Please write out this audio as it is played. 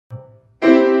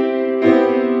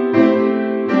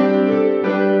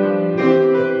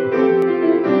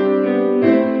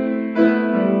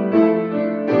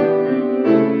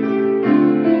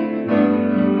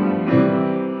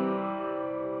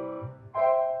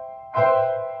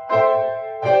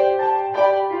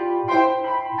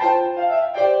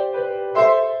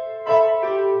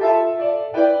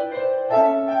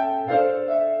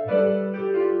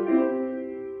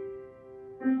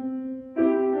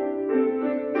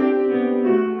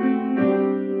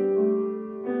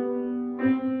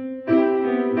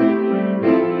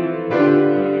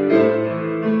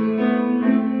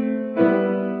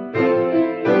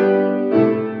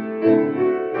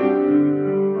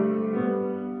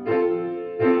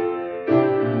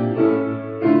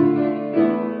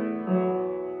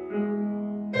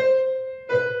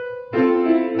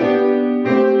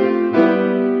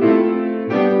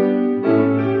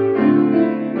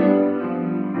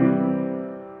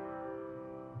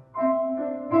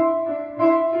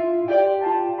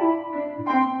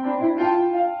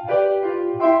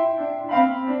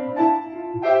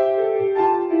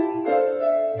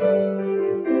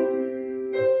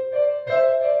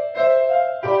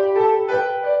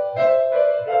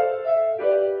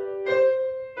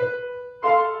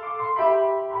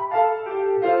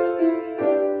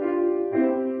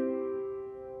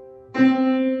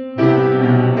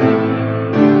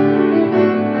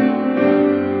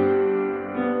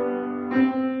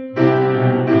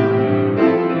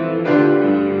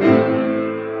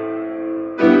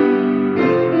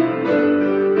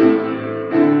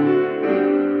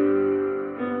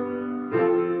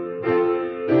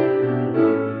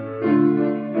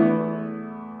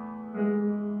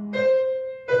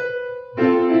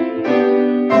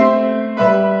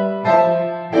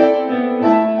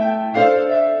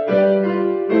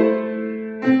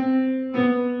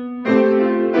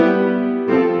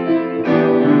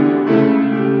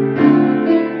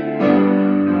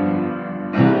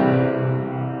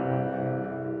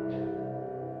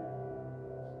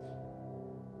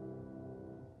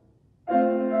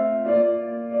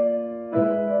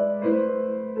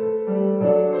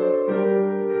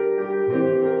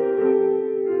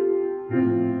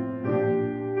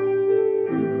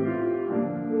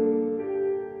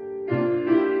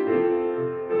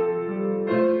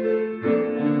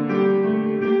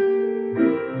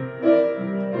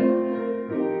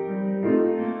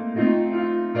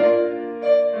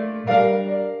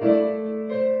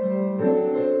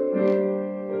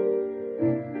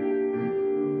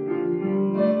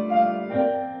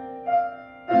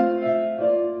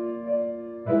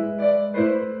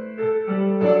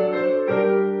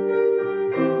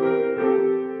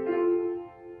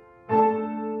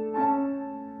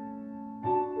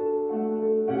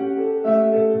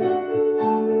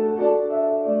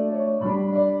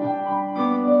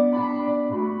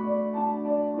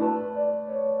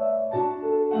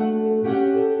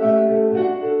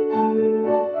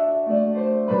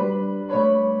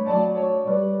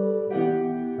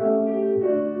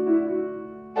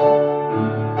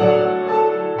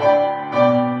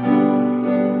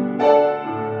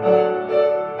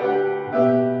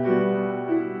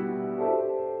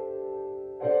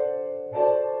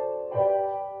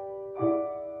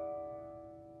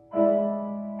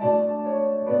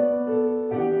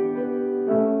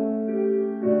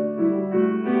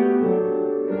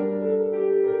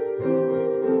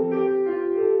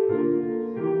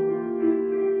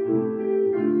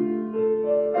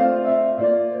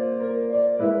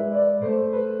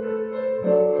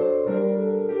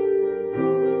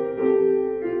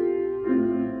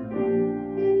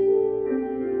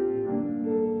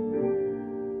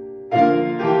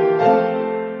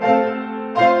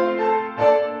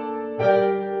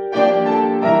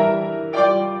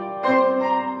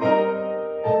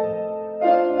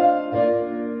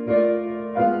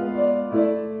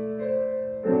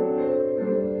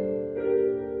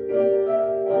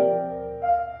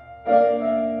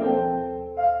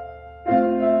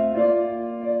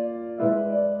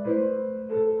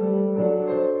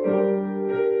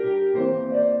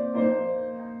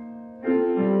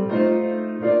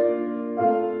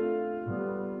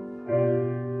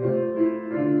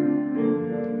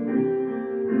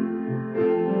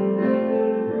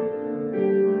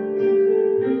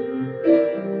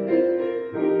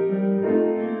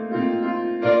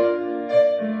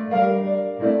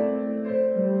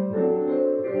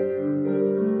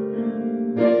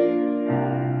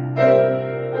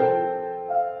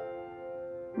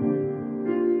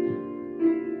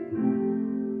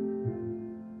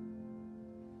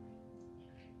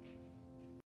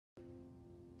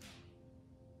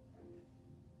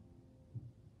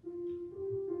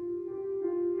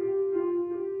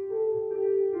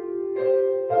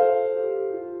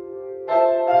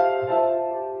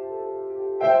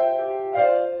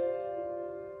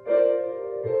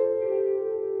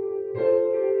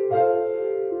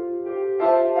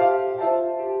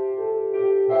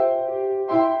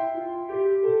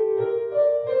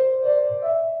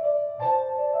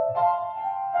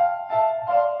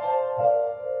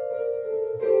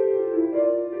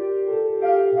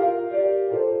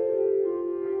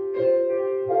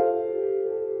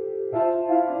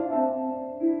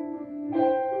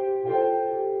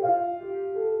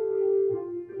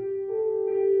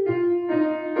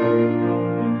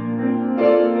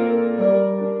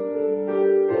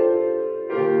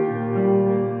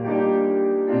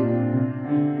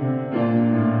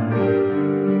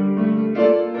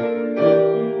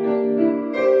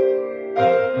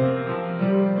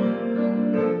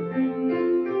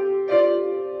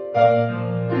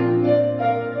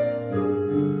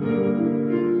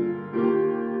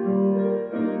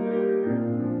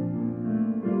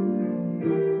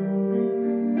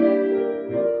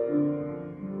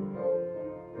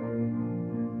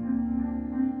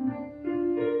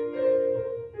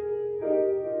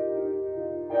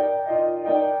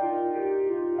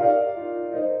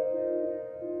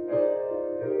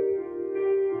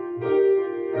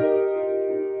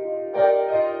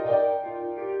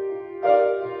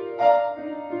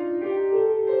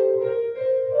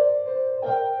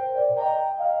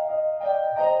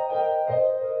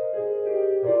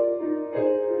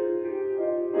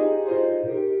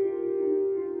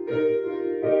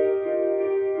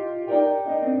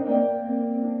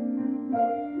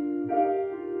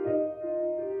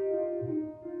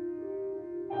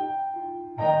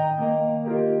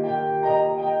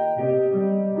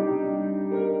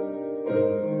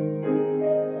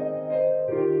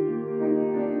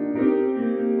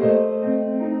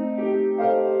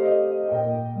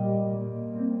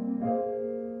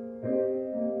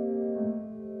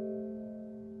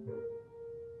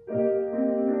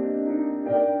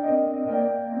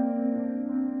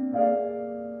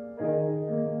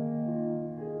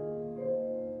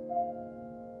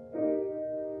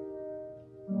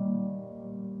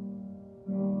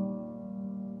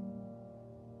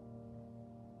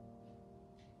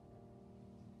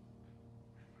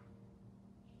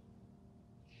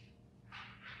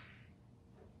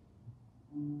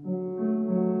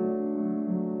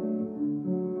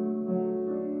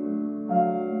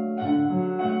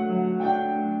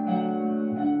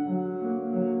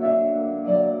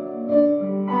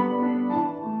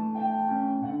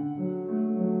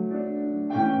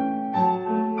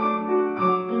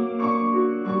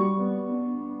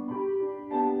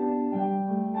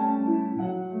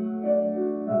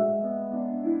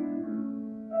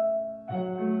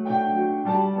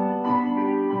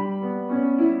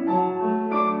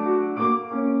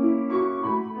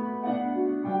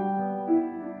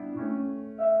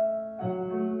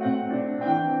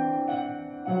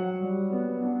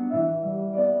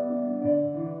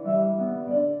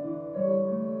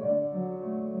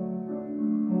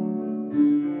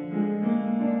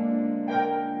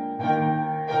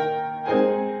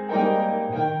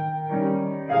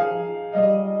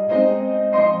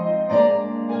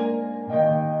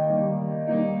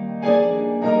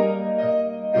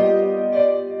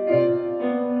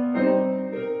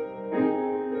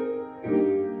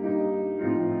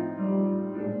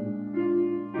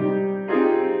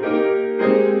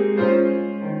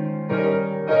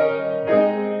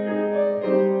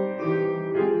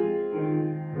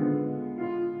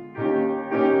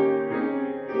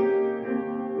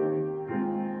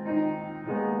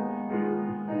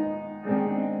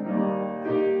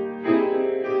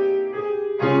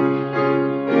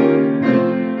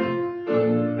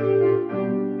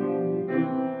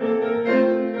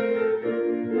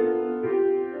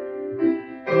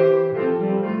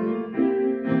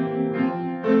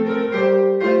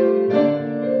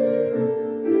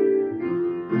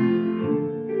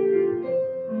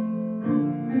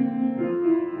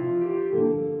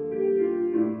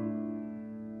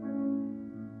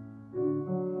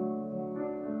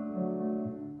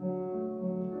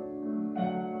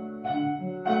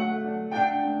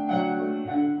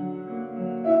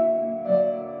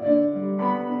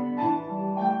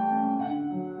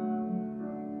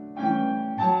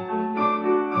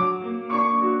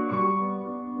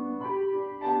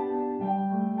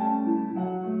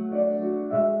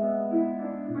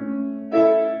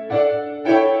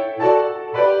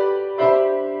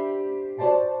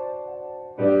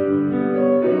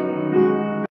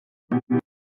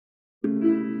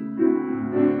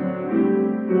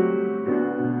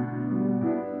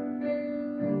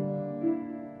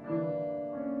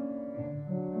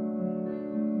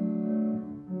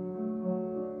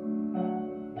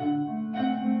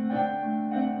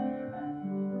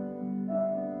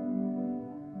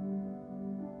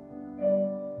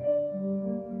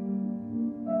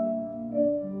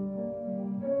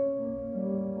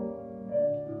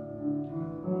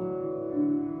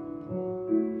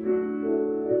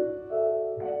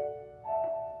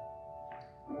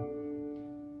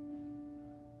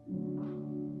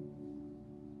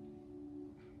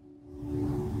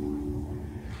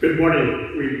Good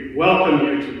morning. We welcome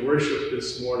you to worship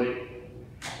this morning.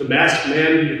 The masked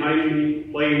man behind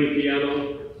me playing the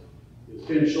piano is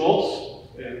Tim Schultz,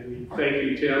 and we thank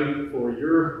you, Tim, for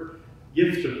your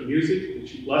gift of music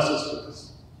that you bless us with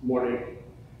this morning.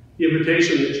 The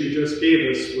invitation that you just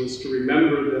gave us was to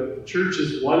remember that the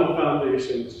church's one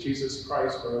foundation is Jesus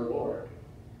Christ our Lord.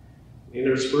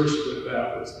 Interspersed with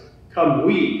that was, "Come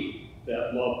we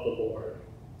that love the Lord."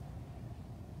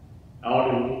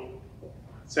 Out in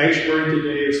sanctuary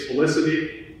today is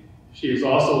Felicity. She is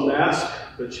also masked,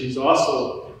 but she's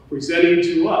also presenting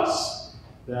to us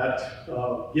that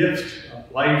gift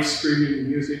of live streaming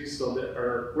music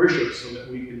or worship so that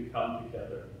we can come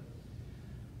together.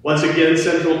 Once again,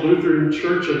 Central Lutheran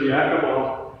Church of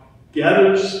Yakima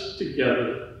gathers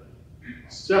together,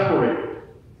 separated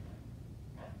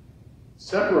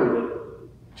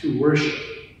to worship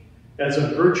as a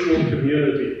virtual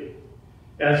community.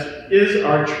 As is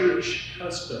our church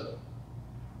custom,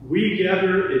 we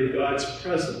gather in God's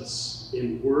presence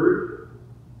in word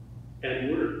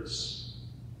and words,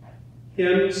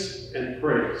 hymns and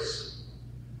praise.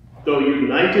 Though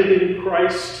united in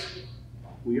Christ,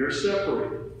 we are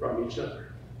separated from each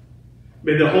other.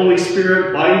 May the Holy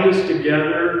Spirit bind us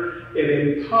together and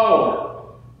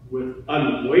empower with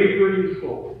unwavering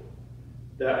hope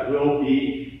that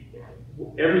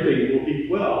everything will be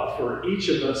well for each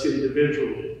of us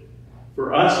individually,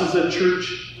 for us as a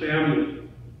church family,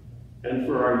 and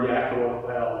for our Yakima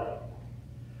Valley.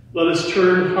 Let us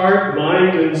turn heart,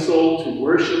 mind, and soul to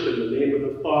worship in the name of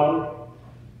the Father,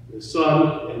 the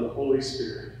Son, and the Holy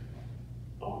Spirit.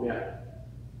 Amen.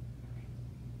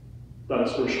 Let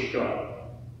us worship God.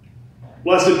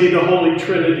 Blessed be the Holy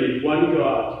Trinity, one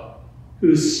God,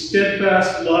 whose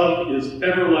steadfast love is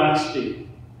everlasting,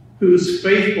 whose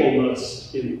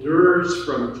faithfulness endures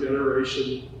from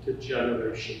generation to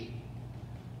generation.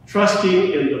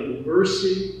 Trusting in the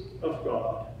mercy of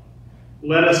God,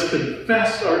 let us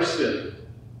confess our sin.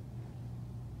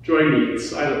 Join me in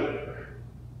silent prayer.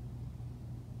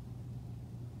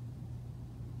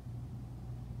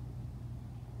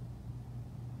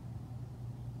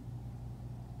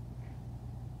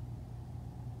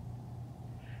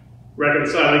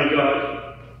 Reconciling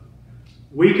God,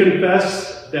 we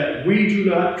confess that we do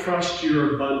not trust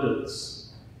your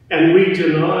abundance, and we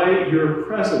deny your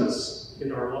presence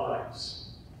in our lives.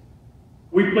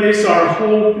 We place our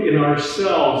hope in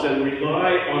ourselves and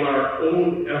rely on our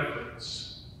own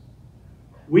efforts.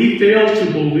 We fail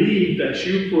to believe that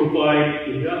you provide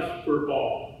enough for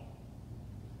all.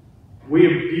 We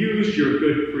abuse your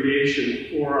good creation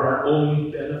for our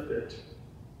own benefit.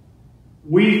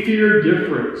 We fear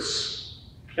difference,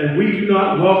 and we do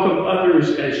not welcome others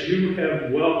as you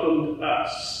have welcomed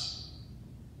us.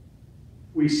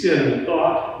 We sin in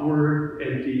thought, word,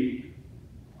 and deed.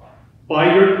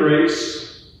 By your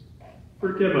grace,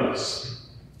 forgive us.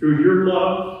 Through your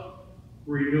love,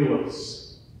 renew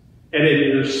us. And in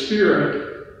your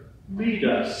Spirit, lead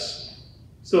us,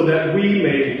 so that we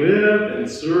may live and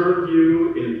serve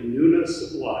you in newness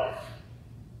of life.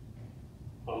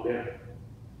 Amen.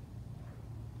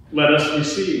 Let us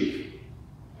receive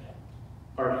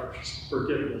our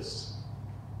forgiveness.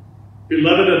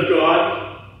 Beloved of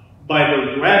God, by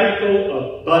the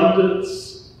radical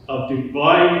abundance of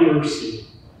divine mercy,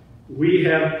 we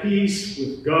have peace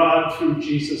with God through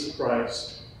Jesus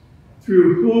Christ,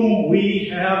 through whom we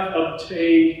have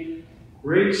obtained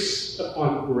grace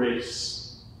upon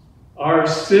grace. Our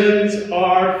sins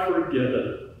are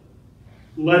forgiven.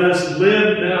 Let us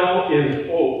live now in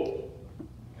hope.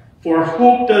 For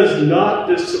hope does not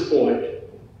disappoint,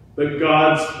 but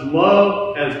God's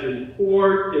love has been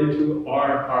poured into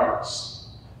our hearts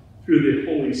through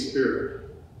the Holy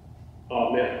Spirit.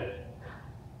 Amen.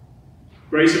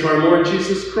 Grace of our Lord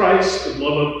Jesus Christ, the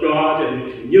love of God, and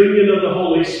the communion of the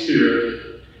Holy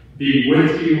Spirit be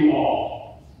with you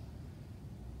all,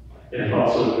 and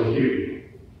also with you.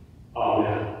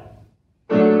 Amen.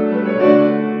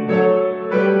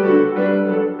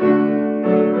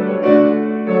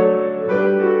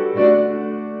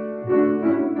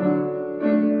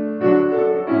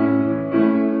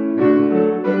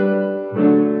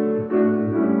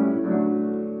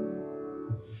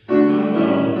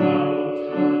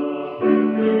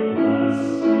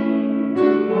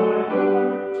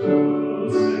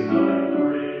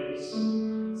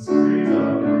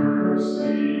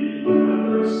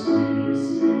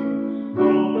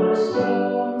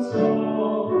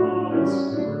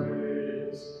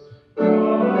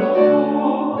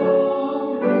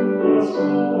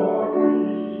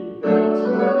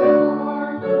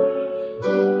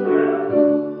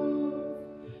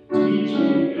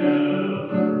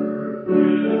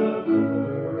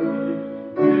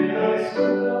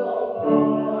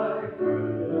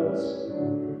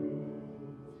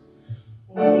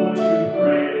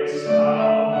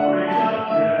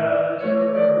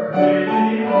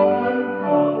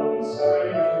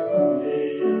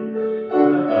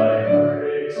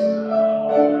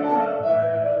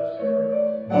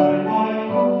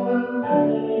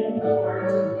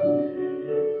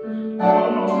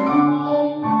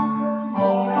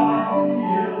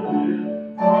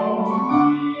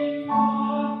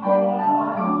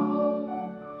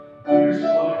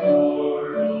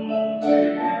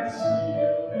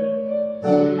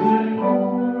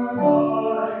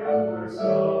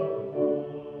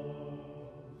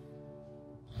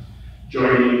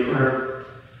 Join me in prayer.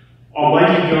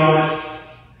 Almighty God,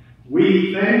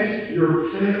 we thank your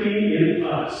planting in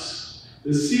us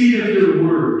the seed of your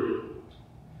word.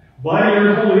 By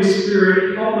your Holy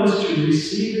Spirit, help us to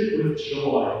receive it with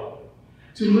joy,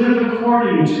 to live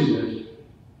according to it,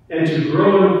 and to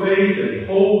grow in faith and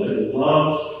hope and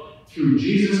love through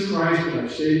Jesus Christ, our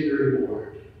Savior and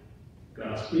Lord.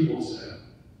 God's people said,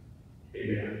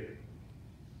 Amen.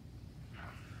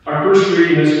 Our first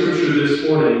reading of Scripture this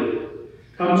morning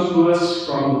comes to us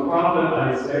from the prophet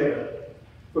Isaiah,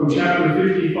 from chapter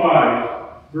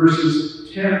 55,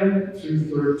 verses 10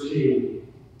 through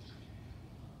 13.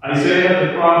 Isaiah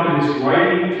the prophet is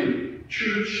writing to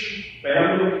church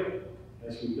family,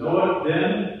 as we know it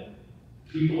then,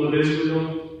 people of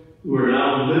Israel who are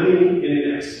now living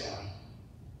in exile.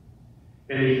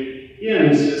 And he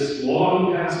ends this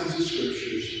long passage of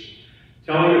scriptures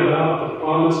telling about the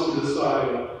promised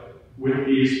Messiah with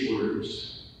these words.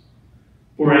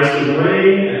 For as the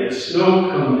rain and the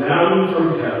snow come down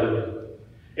from heaven,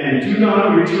 and do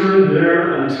not return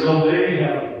there until they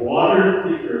have watered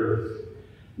the earth,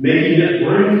 making it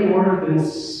bring forth and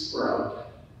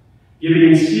sprout,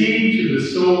 giving seed to the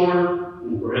sower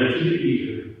and bread to the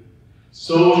eater,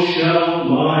 so shall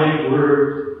my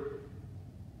word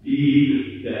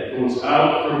be that goes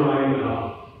out from my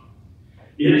mouth.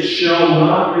 It shall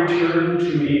not return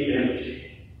to me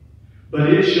empty, but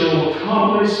it shall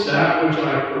accomplish that which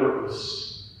I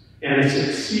purpose, and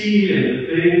succeed in the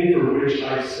thing for which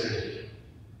I sent it.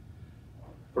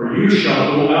 For you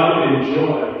shall go out in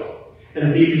joy,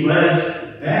 and be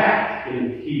led back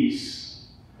in peace.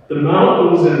 The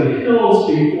mountains and the hills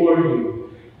before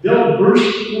you, they'll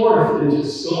burst forth into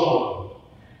song,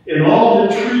 and all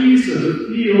the trees of the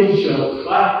field shall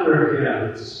clap their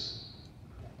hands.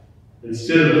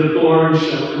 Instead of the thorn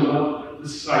shall come up the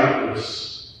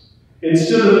cypress.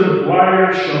 Instead of the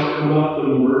briar shall come up the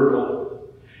myrtle.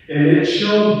 And it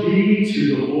shall be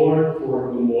to the Lord for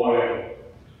a memorial,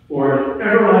 for an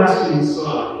everlasting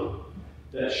sign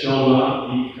that shall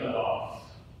not be cut off.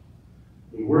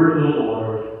 The word of the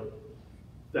Lord.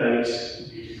 Thanks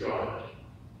be to God.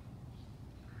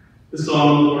 The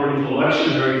psalm according to the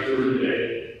lectionary for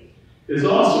today is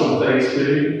also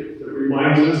thanksgiving that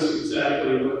reminds us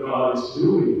exactly what God is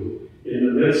doing in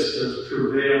the midst of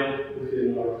travail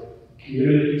within our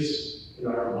communities and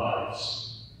our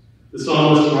lives. The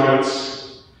psalmist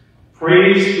writes,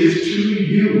 "Praise is to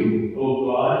you, O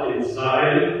God, in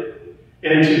Zion,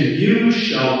 and to you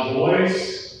shall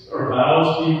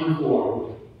vows be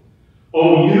performed.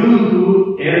 O you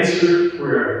who answered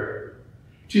prayer,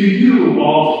 to you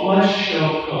all flesh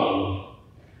shall come.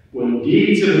 When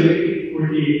deeds of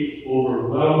iniquity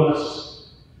overwhelm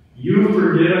us, you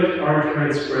forgive our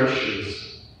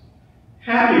transgressions.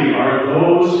 Happy are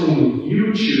those whom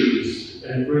you choose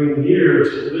and bring near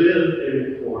to live in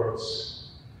your courts.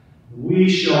 We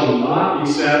shall not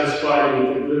be satisfied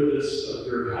with the goodness of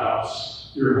your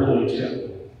house, your holy temple.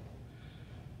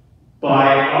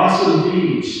 By awesome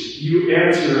deeds you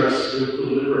answer us with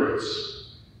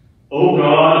deliverance. O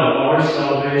God of our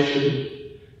salvation,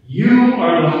 you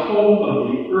are the hope of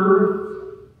the earth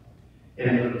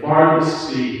and the farthest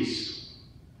seas.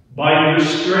 By your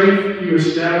strength you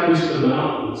establish the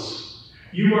mountains.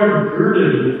 You are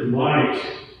girded with might.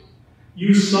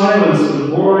 You silence the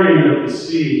roaring of the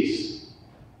seas,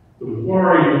 the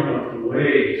warring of the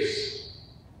waves,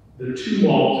 the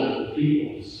tumult of the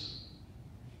peoples.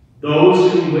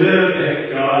 Those who live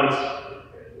at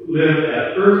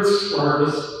earth's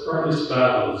farthest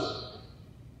bounds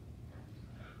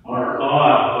are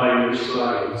awed by your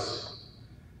signs.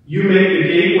 You make the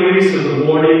gateways of the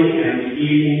morning and the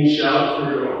evening shout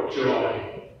for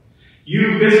joy.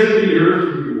 You visit the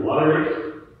earth, you water it.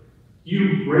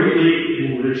 You greatly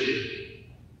enrich it.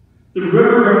 The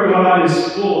river of God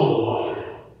is full of water.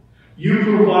 You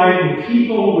provide the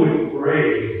people with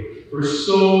grain, for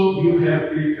so you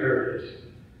have prepared it.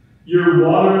 Your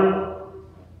water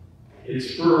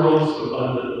its furrows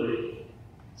abundantly,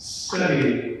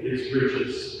 setting its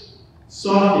ridges,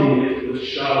 softening it with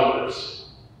showers,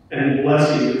 and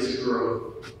blessing its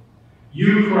growth.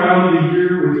 You crown the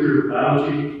year with your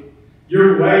bounty.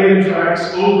 Your wagon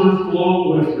tracks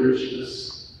overflow with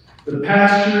richness. The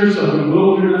pastures of the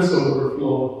wilderness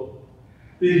overflow.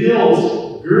 The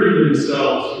hills gird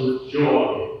themselves with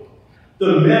joy.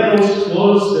 The meadows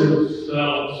clothe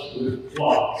themselves with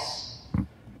flocks.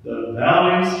 The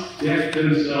valleys deck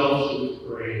themselves with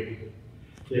grain.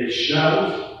 They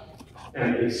shout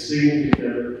and they sing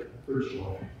together for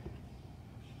joy.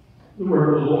 The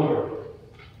word of the Lord.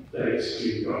 Thanks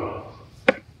be to God.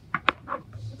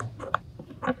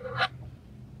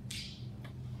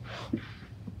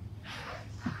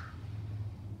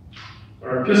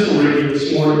 Our epistle reading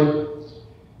this morning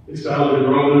is found in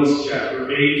Romans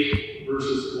chapter 8,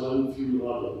 verses 1 through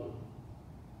 11.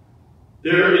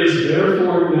 There is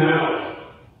therefore now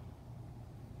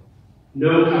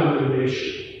no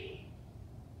condemnation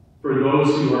for those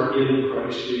who are in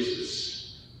Christ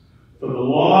Jesus. For the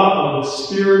law of the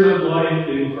Spirit of life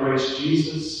in Christ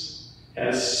Jesus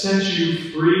has set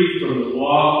you free from the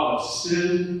law of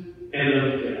sin and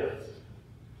of death.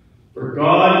 For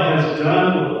God has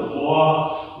done what the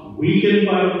law, weakened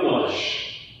by the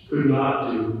flesh, could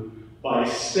not do, by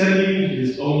sending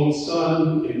his own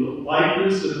Son in the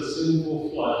likeness of the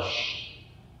sinful flesh.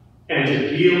 And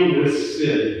to deal with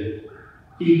sin,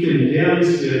 he condemned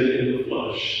sin in the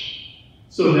flesh,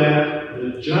 so that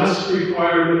the just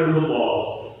requirement of the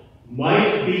law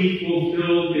might be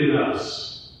fulfilled in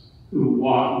us, who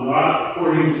walk not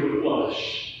according to the flesh,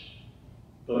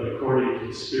 but according to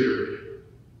the Spirit.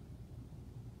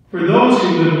 For those who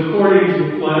live according to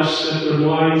the flesh set their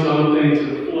minds on things of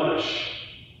the flesh,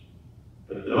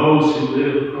 but those those who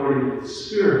live according to the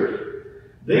Spirit,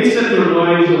 they set their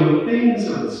minds on the things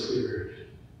of the Spirit.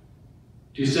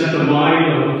 To set the mind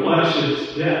on the flesh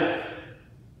is death,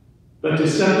 but to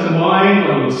set the mind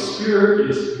on the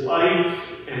Spirit is life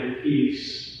and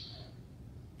peace.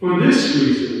 For this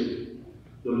reason,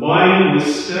 the mind that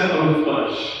is set on the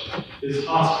flesh is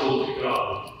hostile to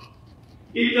God.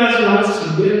 It does not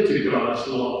submit to God's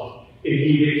law.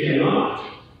 Indeed, it cannot.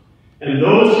 And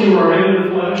those who are in the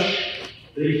flesh,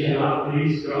 they cannot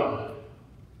please God.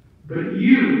 But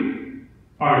you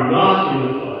are not in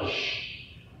the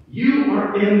flesh. You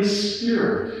are in the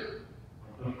Spirit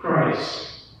of Christ.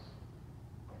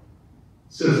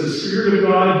 Since the Spirit of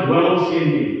God dwells in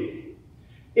you,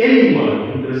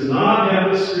 anyone who does not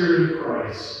have the Spirit of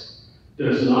Christ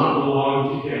does not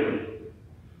belong to him.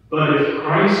 But if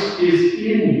Christ is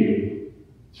in you,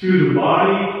 through the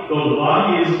body, though the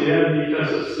body is dead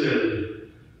because of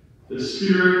sin, the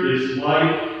Spirit is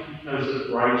life because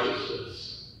of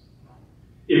righteousness.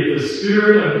 If the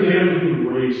Spirit of him who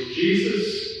raised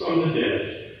Jesus from the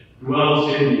dead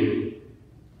dwells in you,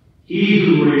 he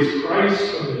who raised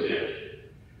Christ from the dead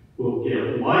will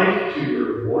give life to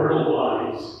your mortal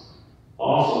bodies,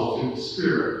 also through the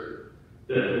Spirit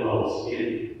that dwells in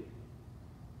you.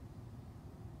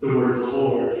 The word of the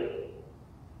Lord.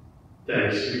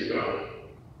 Thanks be to God.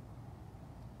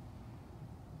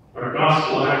 Our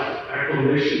gospel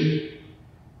acclamation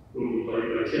will be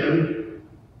played by Tim.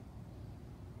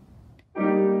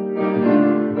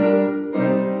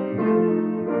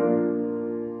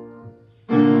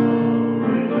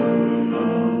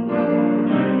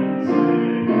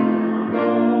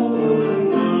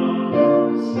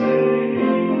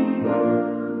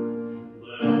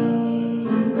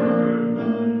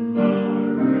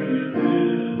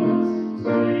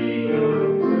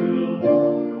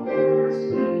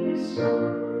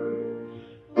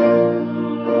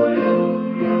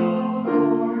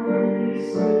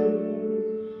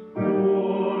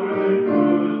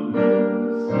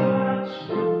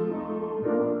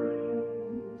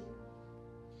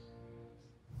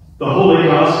 The Holy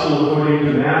Gospel according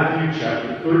to Matthew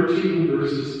chapter 13,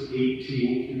 verses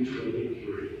 18 through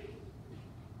 23.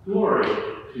 Glory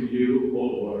to you, O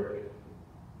Lord.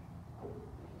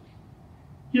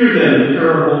 Hear then the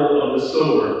parable of the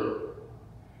sower.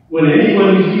 When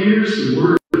anyone hears the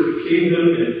word of the kingdom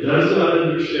and does not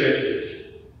understand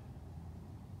it,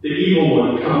 the evil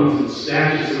one comes and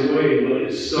snatches away what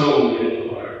is sown in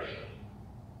the heart.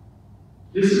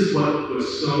 This is what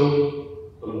was sown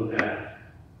on the path.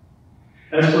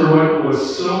 As for what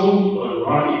was sown on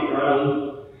rocky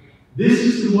ground, this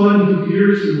is the one who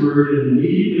hears the word and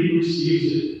immediately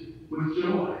receives it with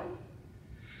joy.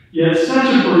 Yet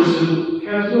such a person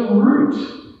has no root,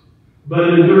 but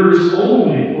endures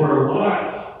only for a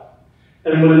while.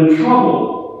 And when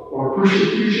trouble or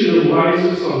persecution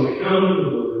arises on account of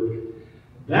the word,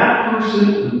 that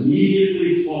person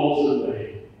immediately falls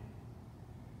away.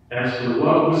 As for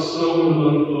what was sown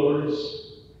among thorns,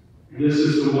 this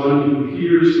is the one who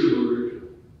hears the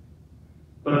word.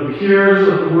 But the cares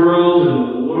of the world and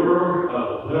the lure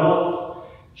of wealth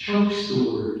chokes the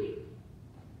word,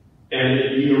 and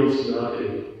it yields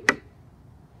nothing.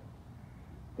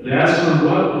 But as for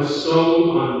what was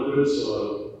sown on good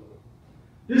soil,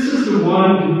 this is the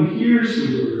one who hears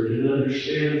the word and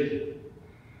understands it,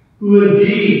 who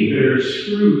indeed bears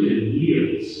fruit and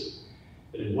yields,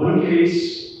 in one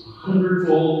case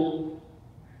 100-fold,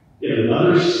 in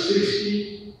another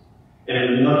 60,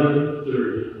 and another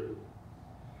 30.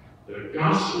 The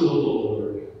gospel of the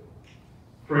Lord.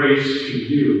 Praise to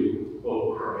you,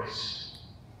 O Christ.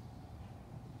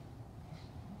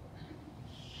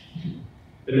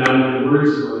 And now may the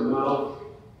words of my mouth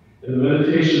and the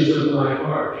meditations of my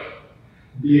heart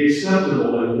be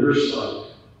acceptable in your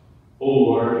sight, O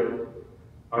Lord,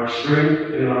 our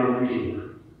strength and our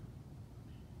Redeemer.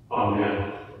 Amen.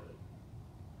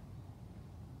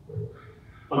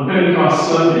 On Pentecost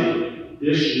Sunday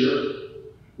this year,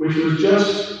 which was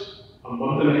just a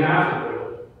month and a half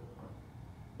ago,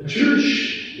 a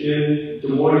church in Des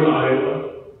Moines,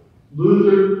 Iowa,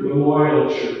 Lutheran Memorial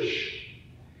Church,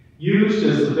 used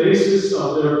as the basis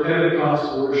of their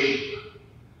Pentecost worship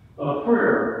a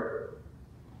prayer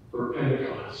for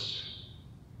Pentecost.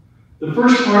 The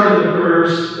first part of the prayer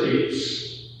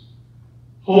states,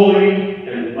 Holy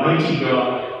and mighty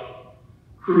God,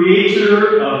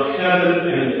 Creator of heaven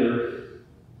and earth,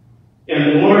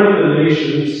 and Lord of the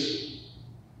nations,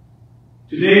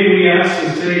 today we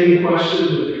ask the same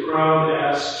question that the crowd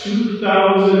asked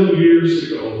 2,000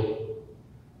 years ago,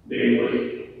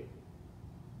 namely,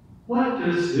 what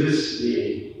does this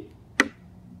mean?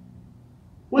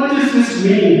 What does this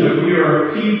mean that we are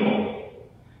a people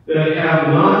that have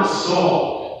not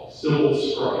solved civil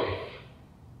strife?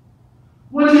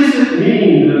 What does it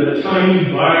mean that a tiny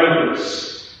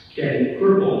virus can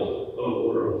cripple a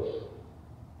world?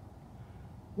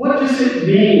 What does it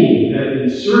mean that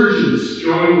insurgents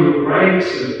join the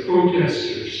ranks of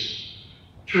protesters,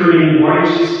 turning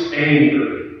righteous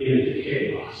anger into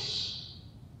chaos?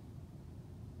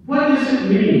 What does it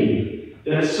mean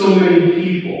that so many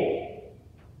people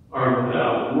are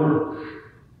without work?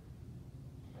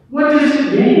 What does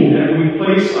it mean that we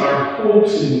place our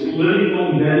hopes in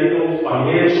political, medical,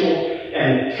 financial,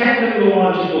 and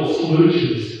technological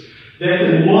solutions that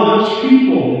can launch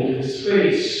people into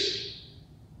space,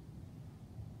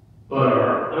 but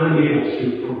are unable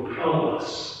to propel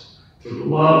us to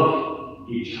love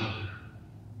each other?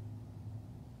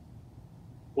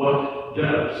 What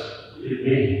does it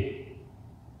mean?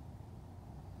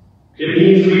 It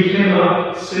means we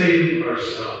cannot save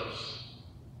ourselves.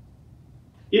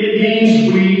 It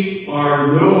means we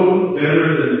are no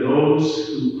better than those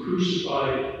who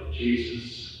crucified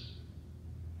Jesus.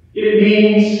 It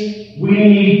means we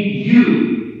need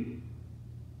you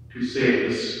to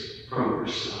save us from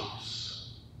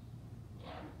ourselves.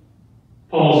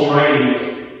 Paul's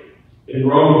writing in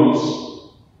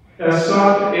Romans has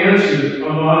sought to answer a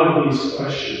lot of these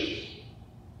questions.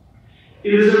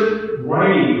 It is a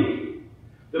writing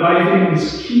that I think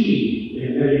is key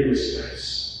in many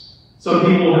respects. Some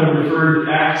people have referred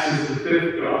to Acts as the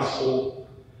fifth gospel.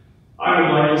 I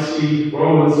would like to see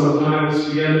Romans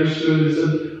sometimes be understood as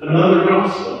another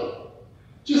gospel,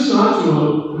 just not to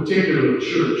a particular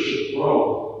church at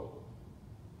Rome,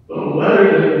 but a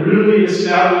letter that really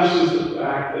establishes the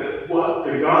fact that what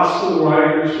the gospel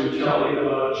writers were telling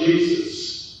about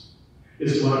Jesus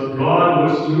is what God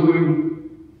was doing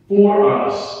for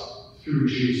us through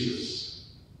Jesus.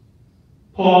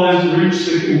 Paul has reached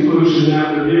the conclusion,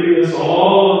 after giving us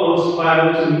all of those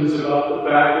platitudes about the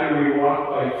fact that we walk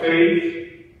by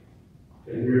faith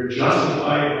and we are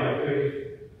justified by faith,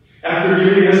 after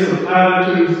giving us the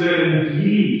platitudes that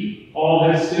indeed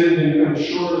all have sinned and come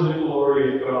short of the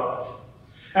glory of God,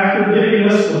 after giving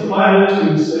us the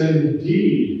platitudes that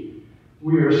indeed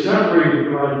we are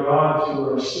separated by God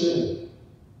through our sin,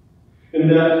 and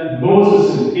that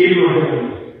Moses and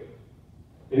Abraham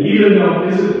and even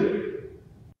Melchizedek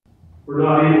were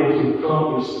not able to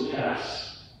accomplish the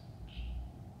task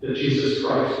that Jesus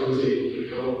Christ was able to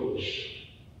accomplish.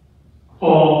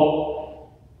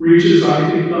 Paul reaches, I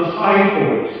think, the high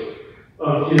point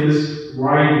of his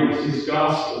writings, his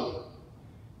gospel,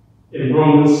 in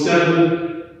Romans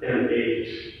 7 and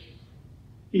 8.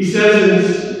 He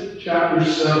says in chapter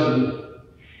 7,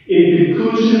 in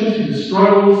conclusion to the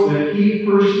struggles that he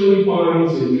personally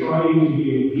finds in trying to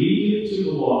be obedient to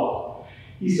the law,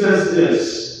 he says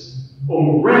this,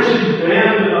 "O wretched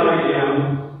man that I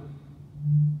am,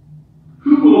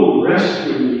 who will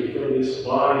rescue me from this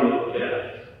body of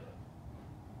death?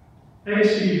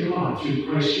 Thanks be to God through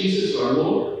Christ Jesus our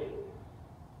Lord.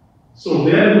 So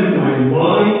then with my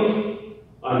mind,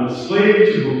 I'm a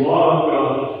slave to the law of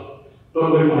God,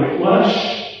 but with my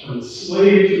flesh, I'm a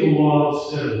slave to the law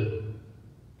of sin."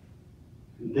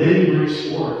 And then he breaks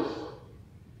forth.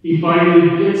 He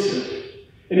finally gets it.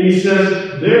 And he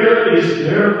says, "There is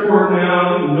therefore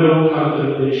now no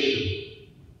condemnation."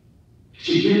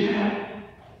 Did you get that?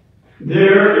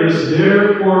 There is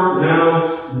therefore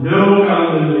now no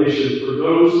condemnation for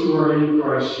those who are in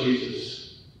Christ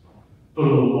Jesus. For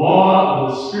the law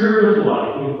of the Spirit of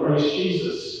life in Christ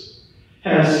Jesus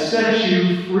has set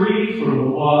you free from the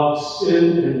law of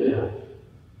sin and death.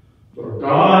 For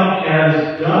God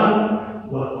has done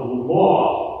what the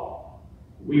law,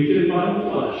 weakened by the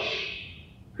flesh,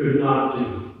 could not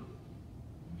do.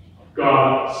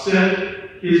 God sent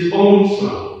his own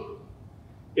Son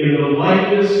in the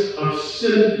likeness of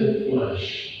sinful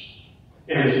flesh,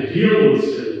 and to deal with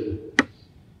sin,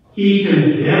 he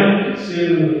condemned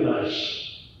sin in the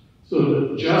flesh, so that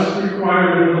the just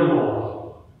requirement of the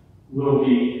law will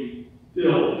be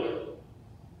filled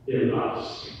in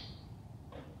us.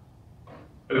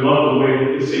 I love the way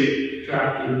that this 8th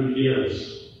chapter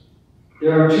begins.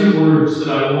 There are two words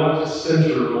that I want to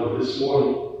center on this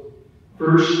morning.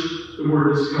 First, the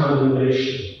word is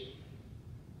condemnation.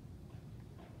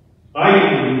 I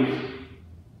believe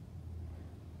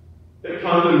that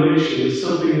condemnation is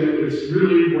something that is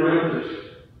really rampant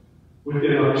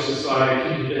within our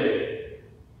society today.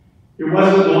 It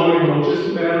wasn't long ago, just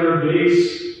a matter of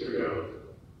days ago,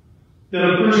 that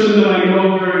a person that I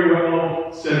know very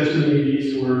well said to me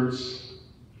these words,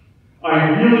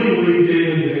 "I really believe,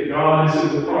 David, that God is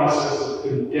in the process of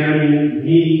condemning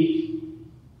me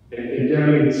and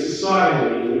condemning the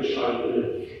society in which I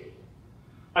live.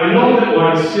 I know that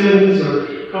my sins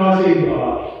are causing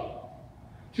God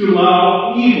to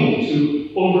allow evil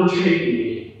to overtake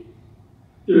me.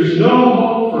 There's no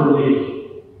hope for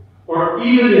me, or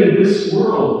even in this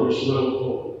world there's no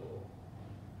hope.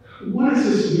 What does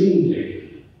this mean,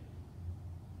 David?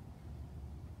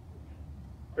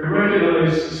 I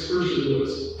recognize this person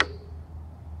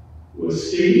was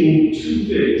stating two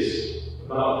things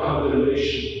about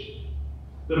condemnation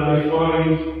that I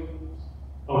find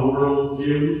a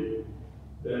worldview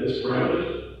that is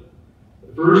grounded.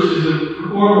 The first is a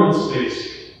performance-based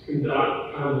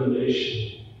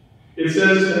condemnation. It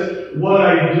says that what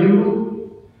I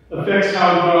do affects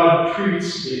how God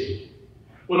treats me.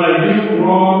 When I do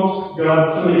wrong,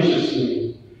 God punishes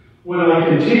me. When I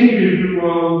continue to do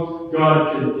wrong,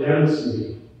 God condemns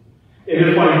me. And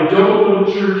if I don't go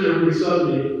to church every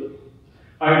Sunday,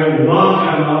 I will not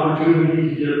have an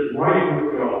opportunity to get right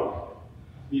with God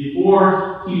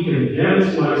before He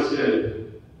condemns my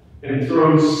sin and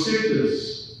throws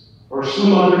sickness or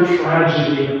some other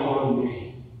tragedy upon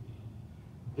me.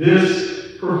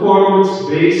 This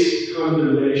performance-based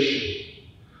condemnation,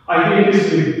 I think, is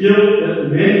the guilt that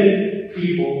many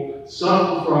people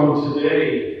suffer from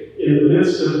today in the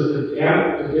midst of the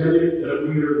pandemic that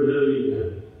we are living in.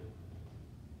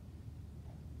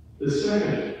 The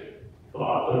second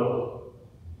thought, though,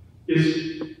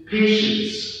 is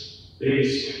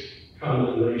patience-based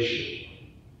condemnation.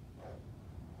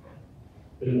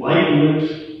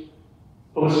 Enlightenment,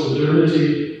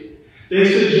 postmodernity, they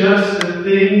suggest that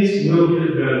things will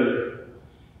get better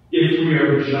if we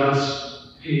are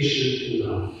just patient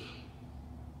enough.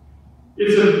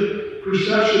 It's a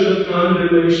perception of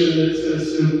condemnation that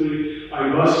says simply, I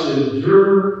must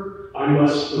endure, I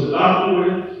must put up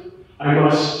with, I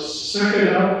must suck it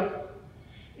up,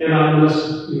 and I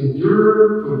must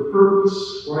endure for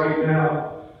purpose right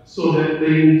now so that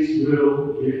things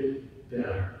will get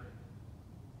better.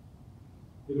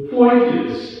 The point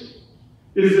is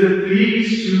that these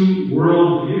two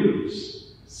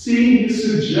worldviews seem to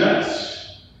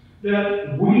suggest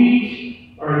that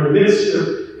we are in the midst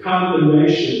of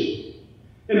condemnation,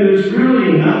 and there's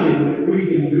really nothing that we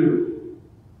can do.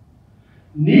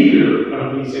 Neither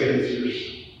of these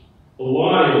answers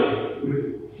align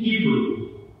with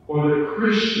Hebrew or the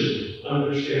Christian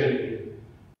understanding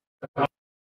of how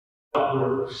God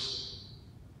works.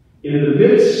 In the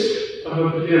midst of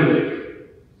a pandemic,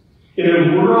 in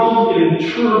a world in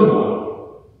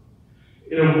turmoil,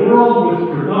 in a world with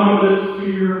predominant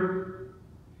fear,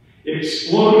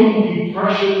 exploding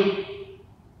depression,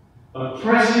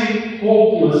 oppressive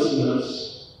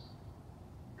hopelessness,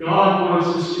 God wants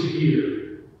us to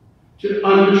hear, to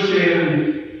understand,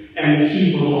 and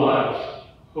keep alive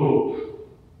hope.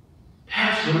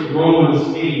 That's what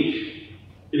Romans 8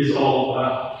 is all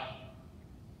about.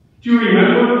 Do you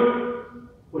remember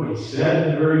what he said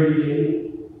at the very beginning?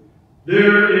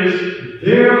 There is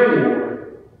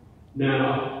therefore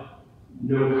now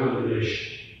no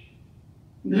condemnation.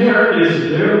 There is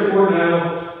therefore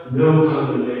now no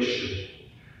condemnation.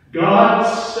 God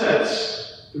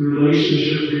sets the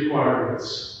relationship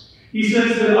requirements. He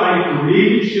says that I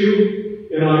created you,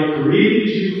 and I created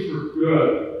you for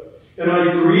good. And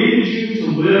I created you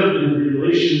to live in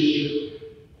relationship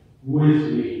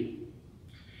with me.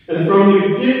 And from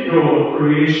the get-go of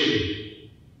creation,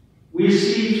 we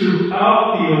see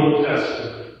throughout the Old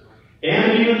Testament,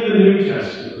 and even the New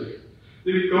Testament,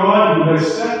 that God, who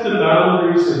has set the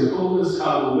boundaries and told us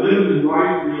how to live in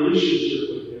right relationship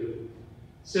with Him,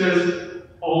 says,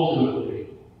 ultimately,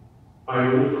 I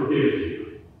will forgive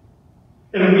you.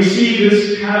 And we see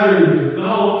this pattern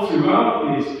develop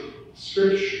throughout these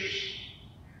scriptures.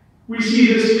 We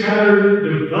see this pattern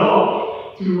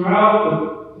develop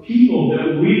throughout the people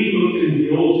that we look in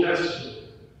the Old Testament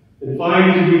and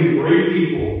find to be great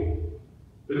people,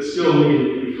 but still need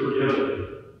to be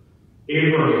forgiven.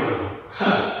 Abraham.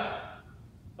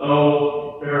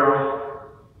 Oh, Pharaoh,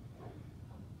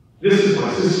 this is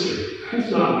my sister. It's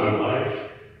not my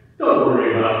wife. Don't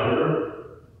worry about her.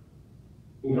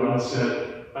 And God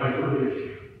said, I forgive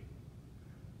you.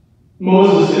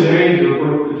 Moses in anger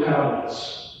broke the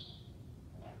tablets.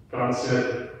 God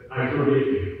said, I forgive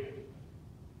you.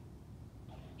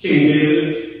 King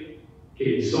David,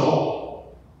 King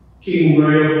Saul, King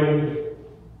Rehoboam,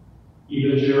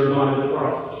 even Jeremiah the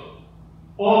prophet,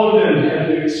 all of them had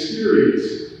to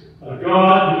experience a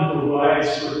God who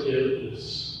provides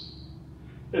forgiveness.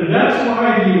 And that's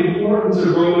why the importance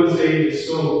of Romans 8 is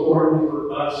so important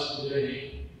for us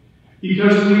today.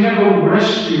 Because we have a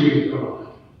rescuing God.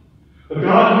 A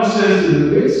God who says, in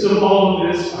the midst of all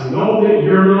of this, I know that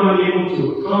you're not able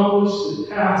to accomplish the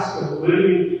task of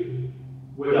living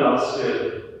without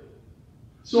sin.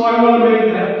 So I want to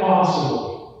make that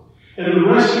possible. And the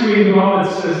rescuing God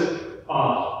says,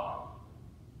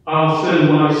 I'll send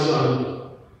my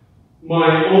Son,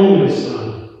 my only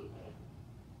Son,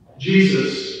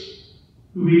 Jesus,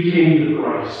 who became the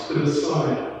Christ, the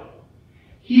Messiah.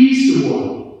 He's the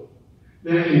one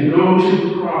that can go to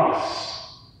the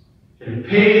cross and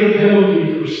pay the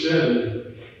penalty for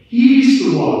sin. He's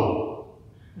the one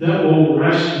that will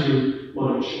rescue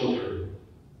my children.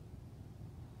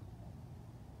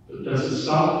 But it doesn't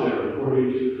stop there,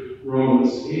 according to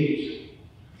Romans 8.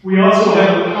 We also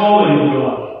have a calling of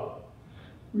God.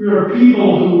 We are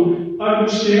people who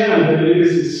understand that it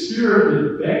is the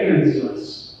Spirit that beckons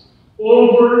us.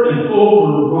 Over and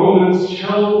over, Romans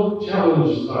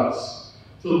challenges us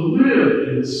to live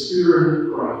in the Spirit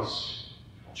of Christ,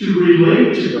 to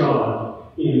relate to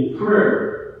God in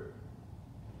prayer.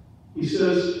 He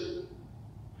says,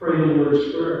 pray the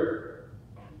Lord's Prayer.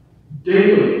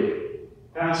 Daily,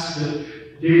 ask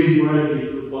that daily bread be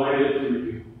provided for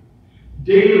you.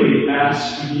 Daily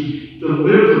ask to be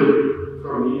delivered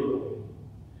from evil.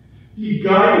 Be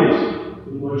guided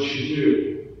in what you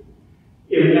do,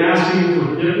 in asking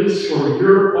forgiveness for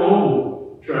your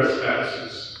own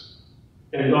trespasses,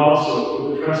 and also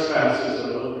for the trespasses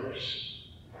of others.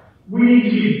 We need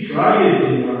to be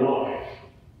guided in our life.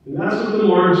 And that's what the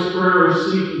Lord's Prayer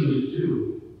is seeking to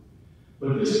do.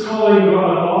 But this calling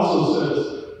God also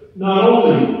says, not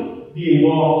only be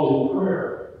involved in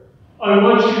prayer, I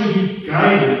want you to be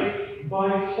guided by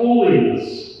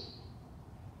holiness.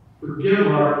 Forgive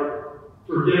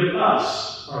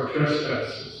us our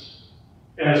trespasses,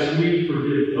 as we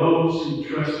forgive those who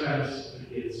trespass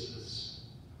against us.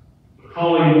 The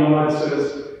calling God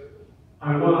says,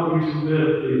 I want you to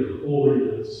live in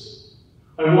holiness.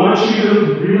 I want you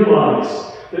to realize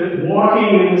that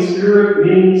walking in the Spirit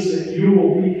means that you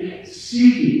will be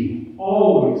seeking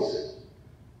always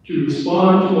to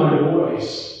respond to my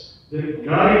voice that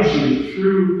guides you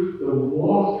through the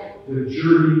walk, the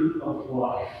journey of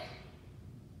life.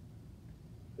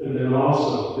 And then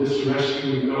also this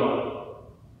rescuing God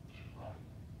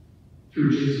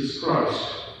through Jesus Christ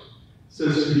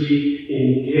says to be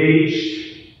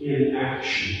engaged in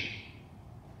action.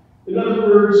 In other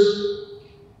words,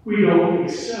 we don't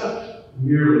accept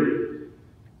merely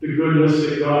the goodness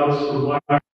that God has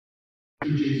provided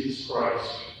through Jesus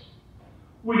Christ.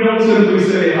 We don't simply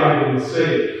say, I've been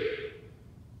saved.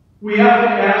 We have to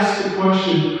ask the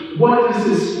question, what does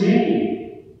this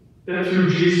mean that through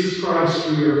Jesus Christ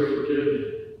we are forgiven?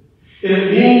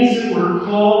 It means that we're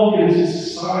called into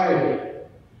society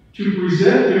to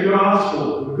present the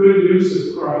gospel, the good news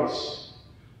of Christ.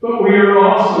 But we are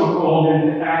also called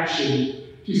into action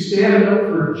to stand up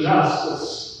for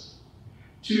justice,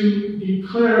 to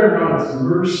declare God's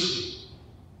mercy.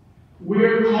 We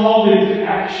are called into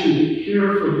action to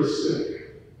care for the sick.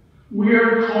 We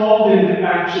are called into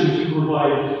action to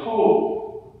provide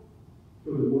hope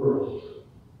for the world.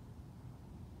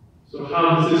 So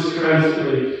how does this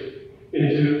translate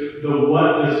into the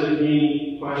what does it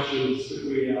mean questions that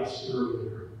we asked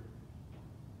earlier?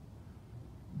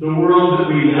 The world that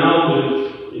we now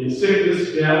live in,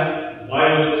 sickness, death,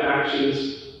 violent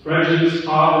actions, prejudice,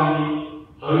 poverty,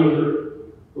 hunger,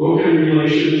 broken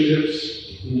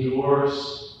relationships,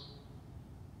 divorce.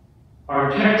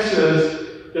 Our text says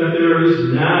that there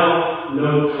is now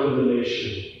no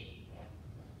condemnation.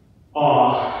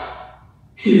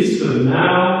 It's the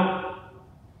now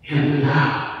and the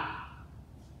now.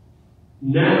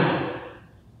 Now.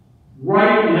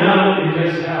 Right now it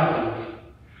has happened.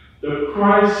 The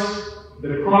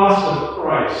cross of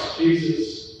Christ,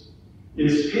 Jesus,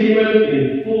 is payment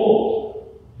in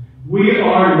full. We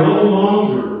are no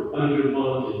longer under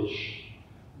bondage.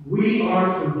 We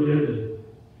are forgiven.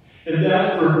 And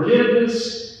that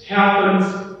forgiveness happens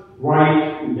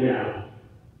right now.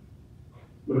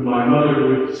 When my mother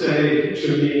would say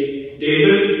to me,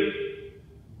 David,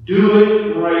 do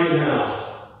it right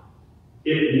now.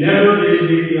 It never gave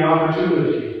me the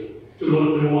opportunity to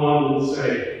look them on and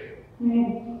say,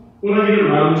 when I get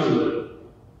around to it,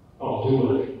 I'll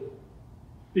do it.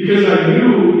 Because I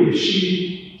knew if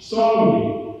she saw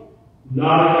me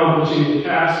not accomplishing the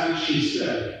task that she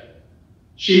said,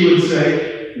 she would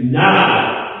say,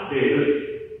 now,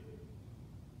 David.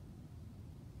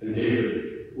 And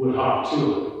David would hop to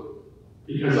it.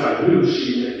 Because I knew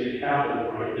she meant it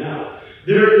happen right now.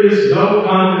 There is no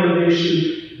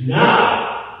condemnation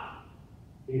now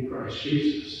in Christ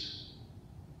Jesus.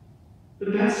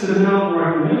 But that's the now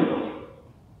right now.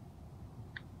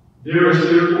 There is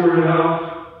therefore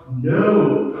now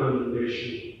no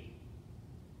condemnation.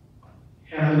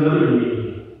 Has another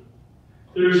meaning.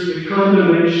 There's the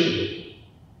condemnation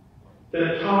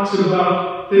that talks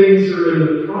about things that are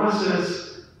in the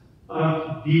process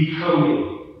of becoming.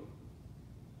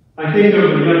 I think of a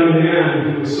young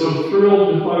man who was so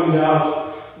thrilled to find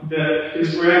out that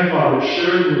his grandfather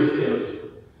shared with him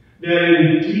that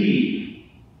indeed,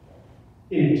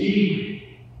 in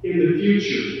the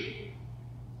future,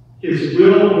 his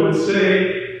will would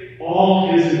say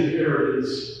all his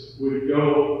inheritance would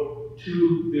go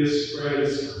to this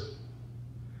grandson.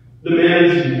 The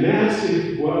man's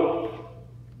massive wealth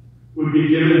would be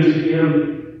given to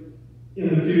him in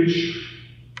the future.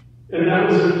 And that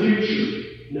was a future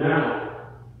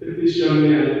now that this young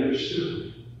man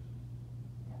understood.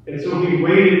 And so he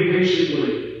waited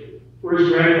patiently for his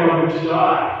grandfather to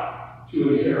die to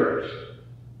inherit.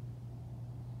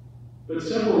 But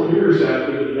several years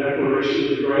after the declaration of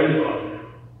the grandfather,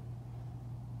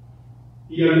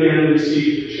 the young man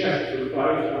received a check for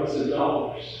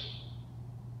 $5,000.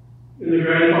 And the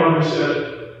grandfather said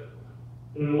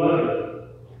in a letter,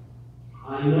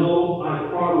 I know I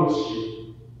promised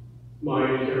you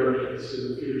my inheritance in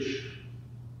the future.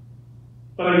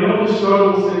 But I know the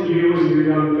struggles that you and your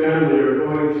young family are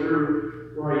going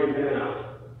through right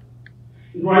now.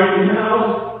 And right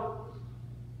now,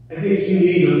 I think you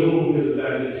need a little bit of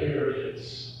that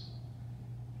inheritance.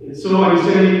 And so I'm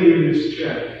sending you this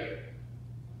check.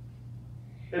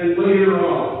 And later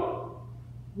on,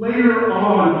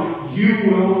 you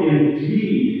will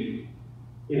indeed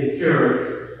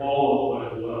inherit all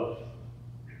of my wealth.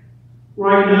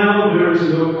 Right now, there is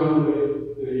no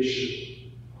condemnation.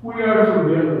 We are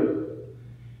forgiven.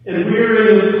 And we are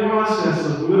in the process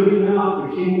of living out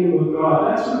the kingdom of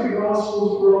God. That's what the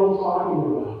Gospels were all talking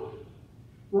about.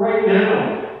 Right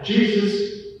now,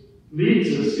 Jesus leads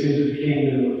us into the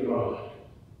kingdom of God.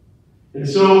 And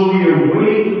so we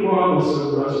await the promise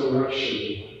of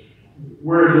resurrection,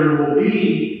 where there will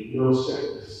be no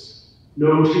sickness,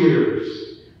 no tears,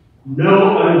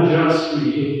 no unjust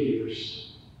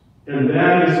behaviors. And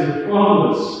that is the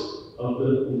promise of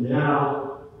the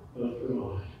now of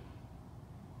God.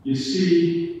 You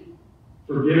see,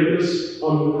 forgiveness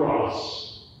on the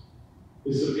cross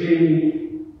is the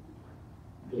payment,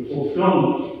 the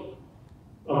fulfillment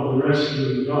of the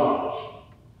rescue of God.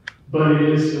 But it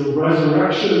is the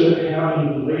resurrection that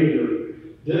happened later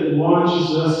that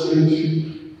launches us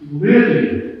into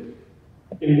living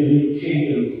in the new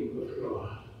kingdom of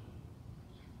God.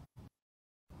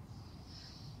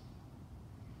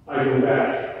 I go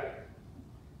back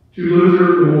to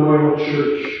Luther Memorial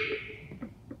Church,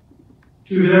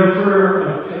 to their prayer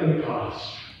of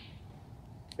Pentecost,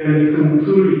 and the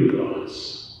concluding thoughts.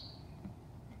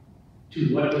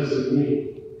 To what does it mean?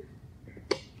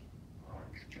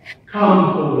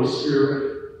 Come, Holy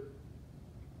Spirit,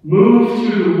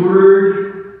 move through the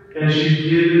Word as you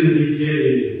did in the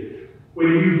beginning, when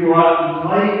you brought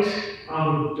light out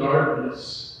of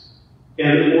darkness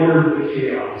and ordered the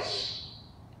chaos.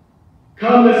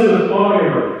 Come as the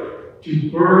fire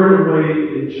to burn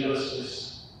away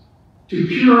injustice, to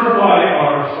purify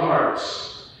our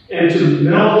hearts, and to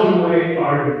melt away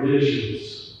our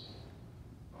divisions.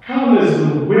 Come as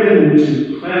the wind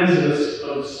to cleanse us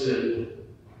of sin,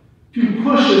 to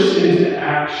push us into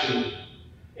action,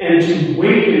 and to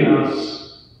waken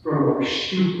us from our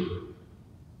stupor.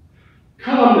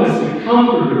 Come as the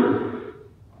Comforter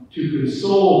to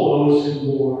console those who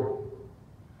mourn,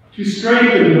 to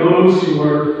strengthen those who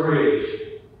are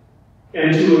afraid,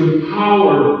 and to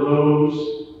empower those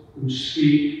who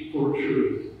speak for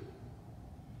truth.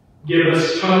 Give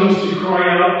us tongues to cry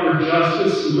out for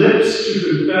justice, lips to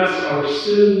confess our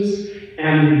sins,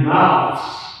 and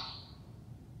mouths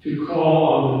to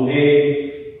call on the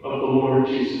name of the Lord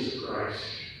Jesus Christ.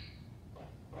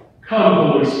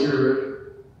 Come, Holy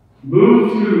Spirit,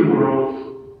 move through the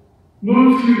world,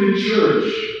 move through the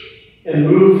church, and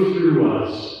move through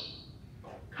us.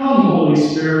 Come, Holy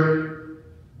Spirit,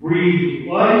 breathe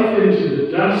life into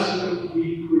the dust that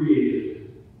we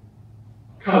created.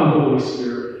 Come, Holy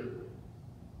Spirit,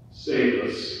 save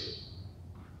us.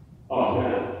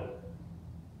 Amen.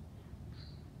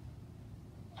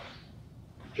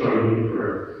 Join me in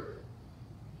prayer.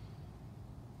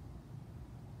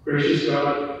 Gracious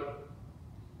God,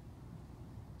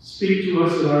 speak to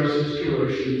us in our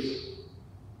situations.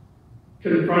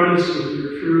 Confront us with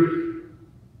your truth.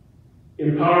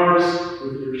 Empower us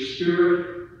with your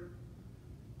Spirit.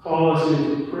 Call us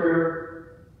into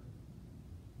prayer.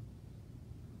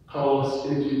 Call us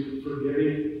into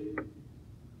forgiving.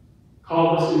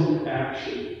 Call us into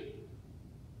action.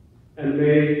 And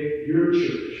may your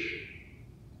church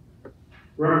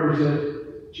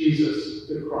represent Jesus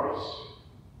the Christ,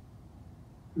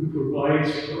 who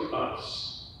provides for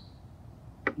us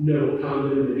no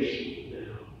condemnation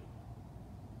now.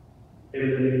 In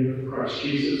the name of Christ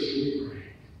Jesus we pray.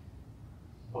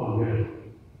 Amen.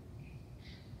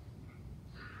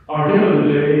 Our hymn of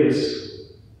the day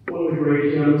is one of the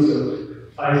great hymns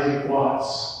of Isaac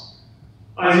Watts.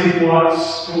 Isaac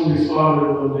Watts told his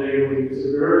father one day when he was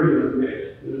a very young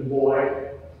little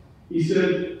boy, he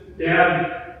said,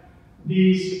 "Dad,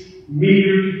 these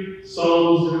metered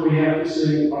songs that we have to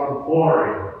sing are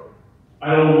boring.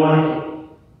 I don't like them."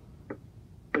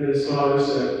 And his father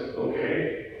said,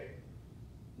 "Okay,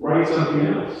 write something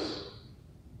else."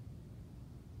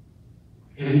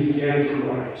 And he began to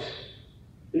write.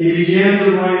 And he began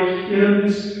to write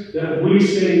hymns that we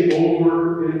sing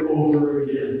over and over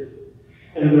again.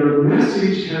 And their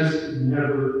message has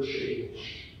never changed.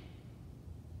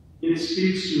 It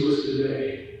speaks to us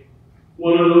today.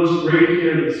 One of those great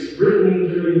hymns written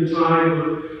during the time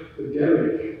of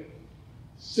epidemic,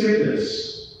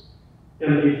 sickness,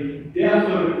 and the death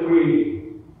of the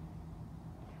Queen.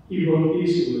 He wrote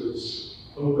these words,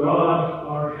 "O God,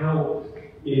 our help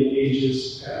in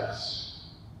ages past."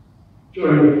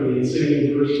 Join with me in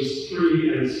singing verses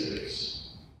 3 and 6.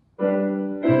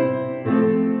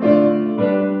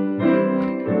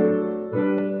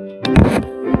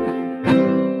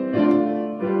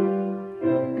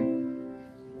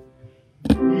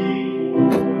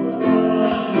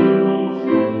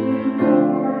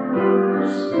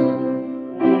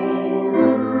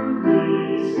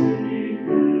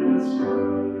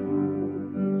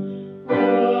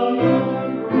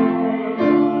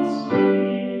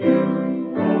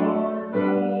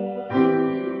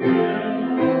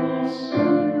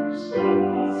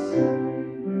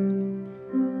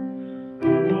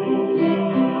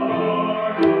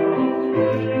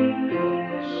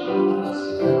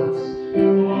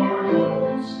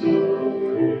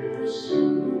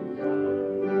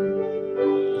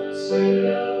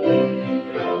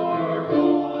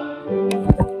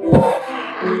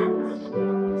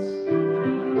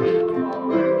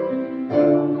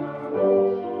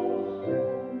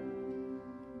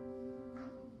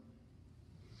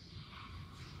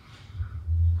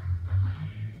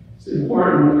 It's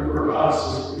important for us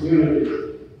as a community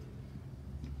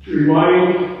to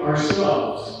remind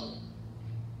ourselves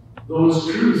those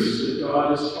truths that God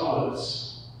has taught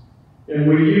us. And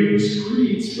we use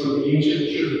creeds from the ancient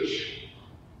church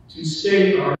to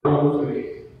state our own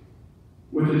faith.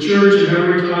 With the church at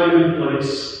every time and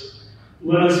place,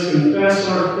 let us confess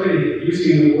our faith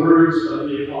using the words of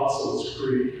the Apostles'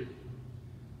 Creed.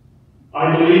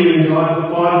 I believe in God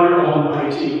the Father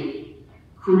Almighty,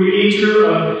 creator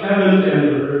of heaven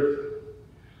and earth.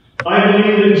 I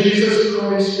believe in Jesus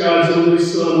Christ, God's only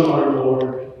Son, our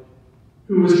Lord,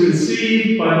 who was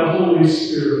conceived by the Holy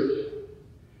Spirit,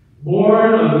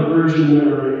 born of the Virgin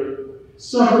Mary,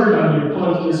 suffered under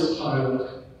Pontius Pilate,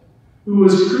 who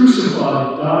was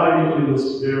crucified, died, and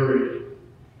was buried.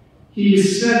 He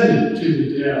ascended to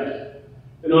the dead,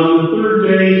 and on the third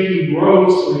day he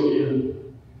rose again.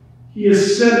 He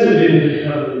ascended into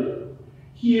heaven.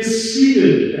 He is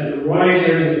seated at the right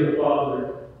hand of the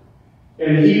Father,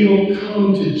 and he will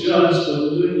come to judge the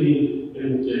living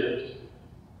and dead.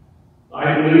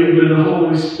 I believe in the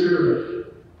Holy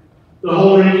Spirit, the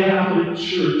Holy Catholic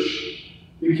Church,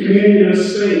 the communion of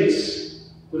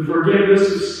saints, the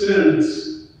forgiveness of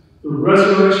sins, the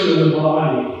resurrection of the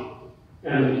body,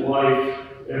 and life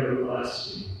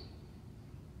everlasting.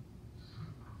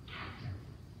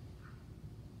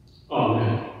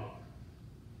 Amen.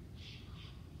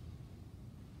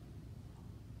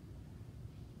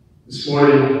 This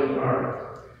morning,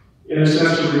 our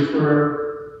intercessory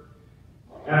prayer,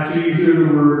 after you hear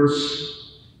the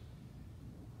words,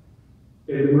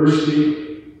 in the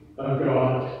mercy of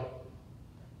God,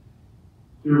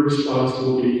 your response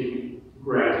will be,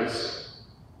 grant us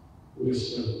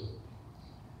wisdom.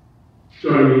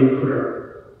 Join me in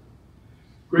prayer.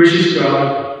 Gracious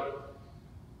God,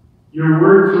 your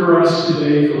word for us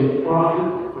today from the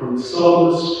prophet, from the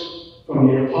psalmist, from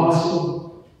the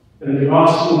apostle, and the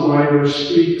gospel writer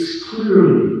speaks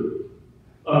clearly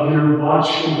of your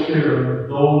watchful care of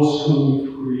those whom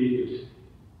you've created.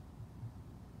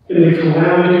 In the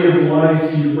calamity of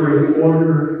life, you bring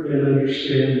order and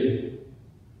understanding.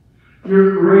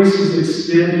 Your grace is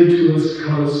extended to us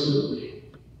constantly,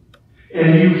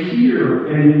 and you hear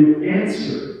and you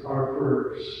answer our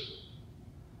prayers.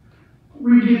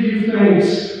 We give you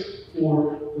thanks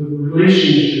for the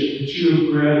relationship that you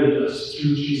have granted us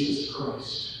through Jesus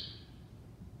Christ.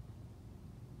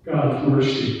 God of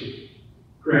mercy,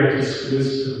 grant us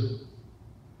wisdom.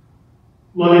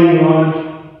 Loving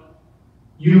God,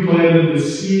 you planted the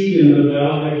seed in the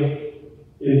valley,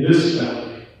 in this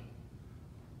valley,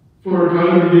 for a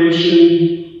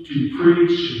congregation to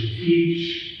preach and teach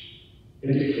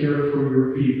and to care for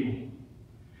your people.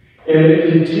 And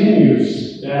it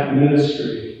continues that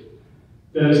ministry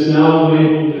that is now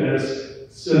labeled as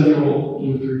Central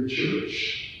Lutheran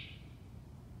Church.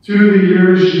 Through the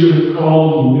years, you have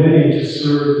called many to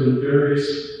serve in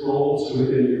various roles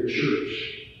within your church.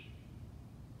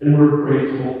 And we're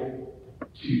grateful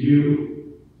to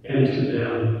you and to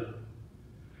them.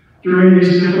 During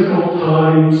these difficult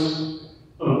times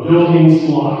of buildings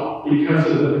locked because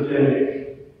of the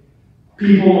pandemic,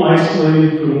 people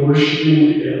isolated from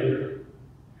worshiping together,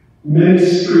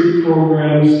 ministry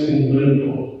programs in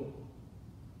limbo,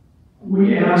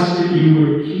 we ask that you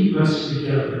would keep us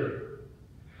together,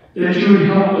 that you would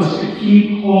help us to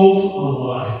keep hope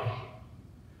alive,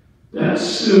 that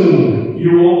soon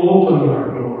you will open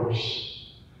our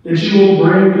doors, that you will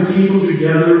bring the people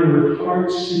together with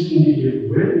hearts seeking to give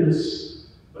witness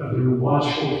of your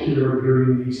watchful care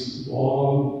during these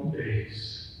long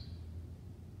days.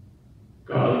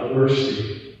 God of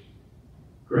mercy,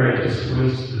 grant us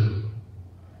wisdom.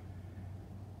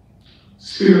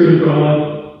 Spirit of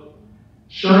God,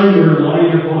 shine your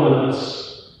light upon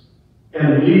us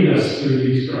and lead us through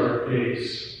these dark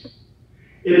days.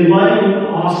 Enlighten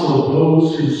also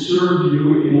those who serve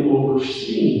you in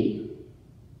overseeing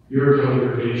your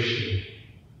congregation.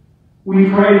 We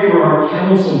pray for our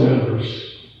council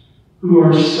members who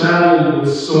are saddled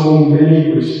with so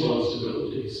many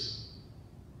responsibilities.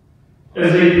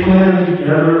 As they plan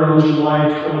together on July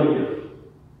 20th,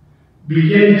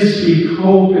 begin to speak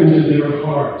hope into their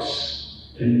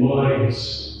hearts and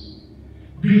minds.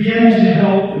 Begin to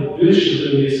help the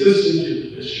bishop and the assistant to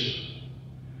the bishop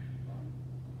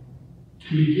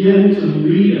to begin to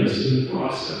lead us in the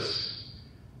process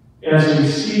as we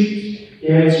seek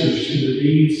answers to the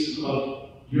needs of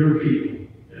your people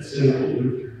at Central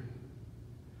Lutheran.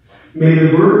 May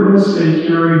the burdens they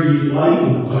carry be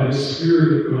lightened by the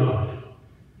Spirit of God,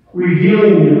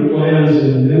 revealing your plans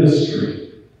in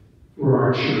ministry for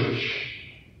our church.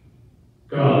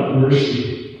 God of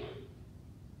mercy,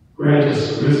 grant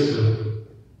us wisdom.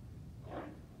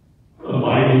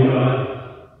 Abiding God,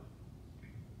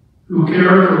 who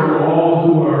care for all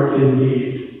who are in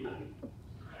need,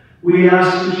 we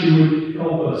ask that you would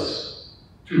help us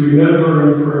to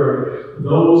remember in prayer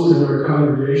those in our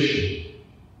congregation,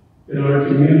 in our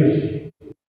community,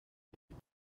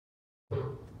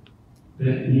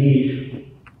 that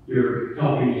need your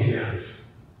helping hand.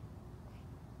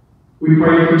 We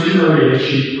pray for Terry as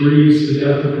she grieves the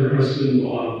death of her husband,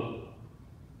 Bob.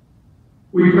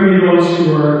 We pray for those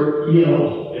who are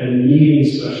ill and needing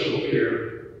special care.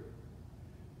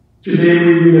 Today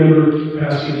we remember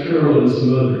Pastor Carolyn's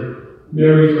mother,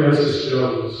 Mary Frances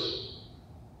Jones,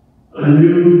 a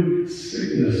new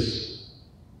sickness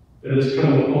that has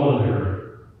come upon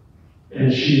her,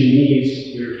 and she needs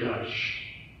your touch.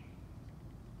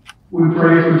 We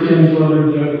pray for Tim's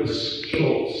brother, Douglas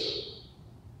Schultz,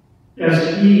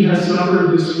 as he has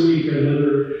suffered this week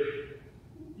another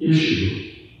issue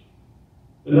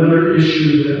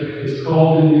that has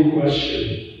called into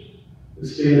question the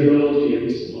sustainability of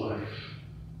his life.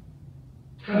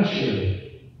 Touch him,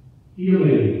 heal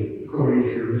him according to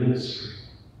your ministry,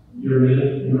 your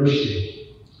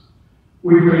mercy.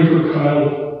 We pray for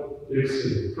Kyle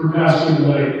Dixon, for Pastor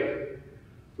Mike,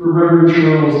 for Reverend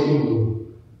Charles Eagle,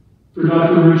 for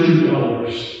Dr. Richard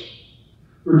Dollars,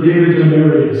 for David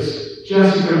Lambertson,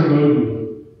 Jessica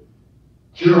Roden,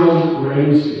 Gerald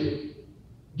Ramsey,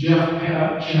 Jeff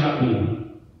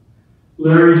Chapman,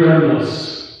 Larry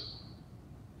Douglas,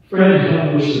 Fred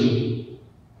Helmerson,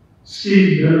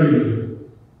 Steve Berry,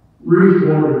 Ruth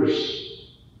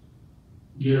Waters,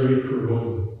 Gary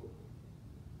Perone.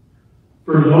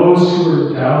 For those who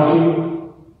are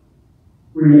doubting,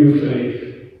 renew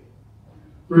faith.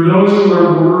 For those who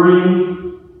are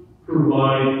worrying,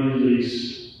 provide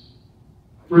release.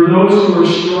 For those who are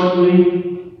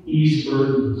struggling, ease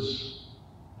burdens.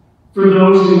 For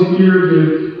those in fear,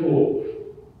 give hope.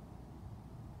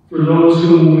 For those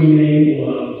whom we name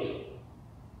loved,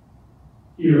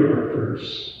 hear our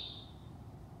prayers.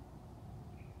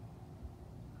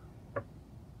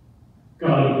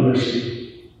 God of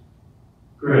mercy,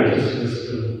 grant us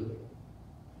wisdom.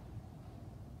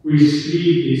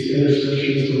 Receive these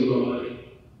intercessions, O God,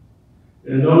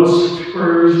 and those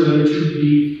prayers that are too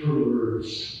deep for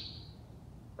words.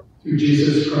 Through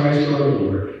Jesus Christ our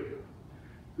Lord,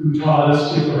 who taught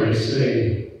us to pray,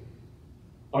 saying,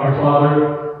 Our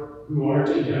Father, who art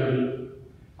in heaven,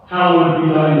 hallowed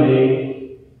be thy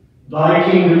name.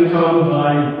 Thy kingdom come,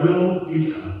 thy will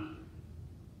be done,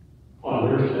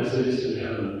 on earth as it is in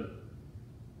heaven.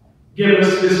 Give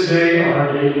us this day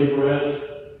our daily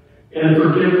bread, and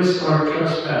forgive us our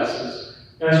trespasses,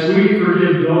 as we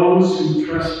forgive those who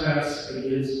trespass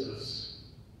against us.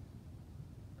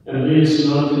 And lead us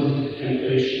not into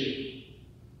temptation,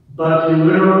 but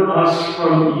deliver us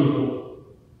from evil.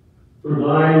 For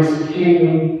thine is the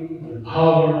kingdom, and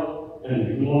power,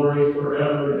 and glory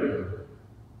forever and ever.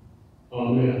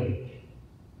 Amen.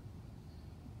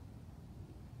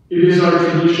 It is our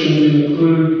tradition to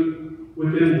include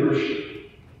within worship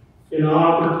an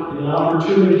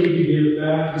opportunity to give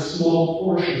back a small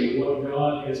portion of what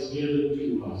God has given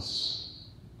to us.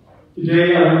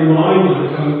 Today I remind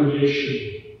our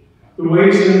congregation the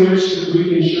ways in which that we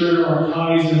can share our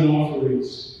tithes and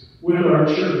offerings with our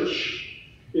church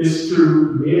is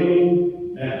through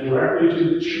mailing that directly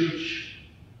to the church,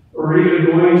 or even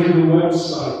going to the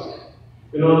website,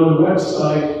 and on the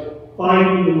website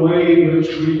finding the way in which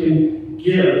we can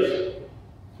give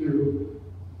through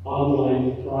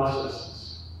online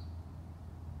processes.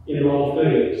 In all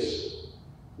things,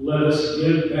 let us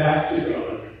give back to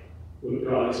God what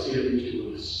God has given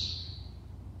to us.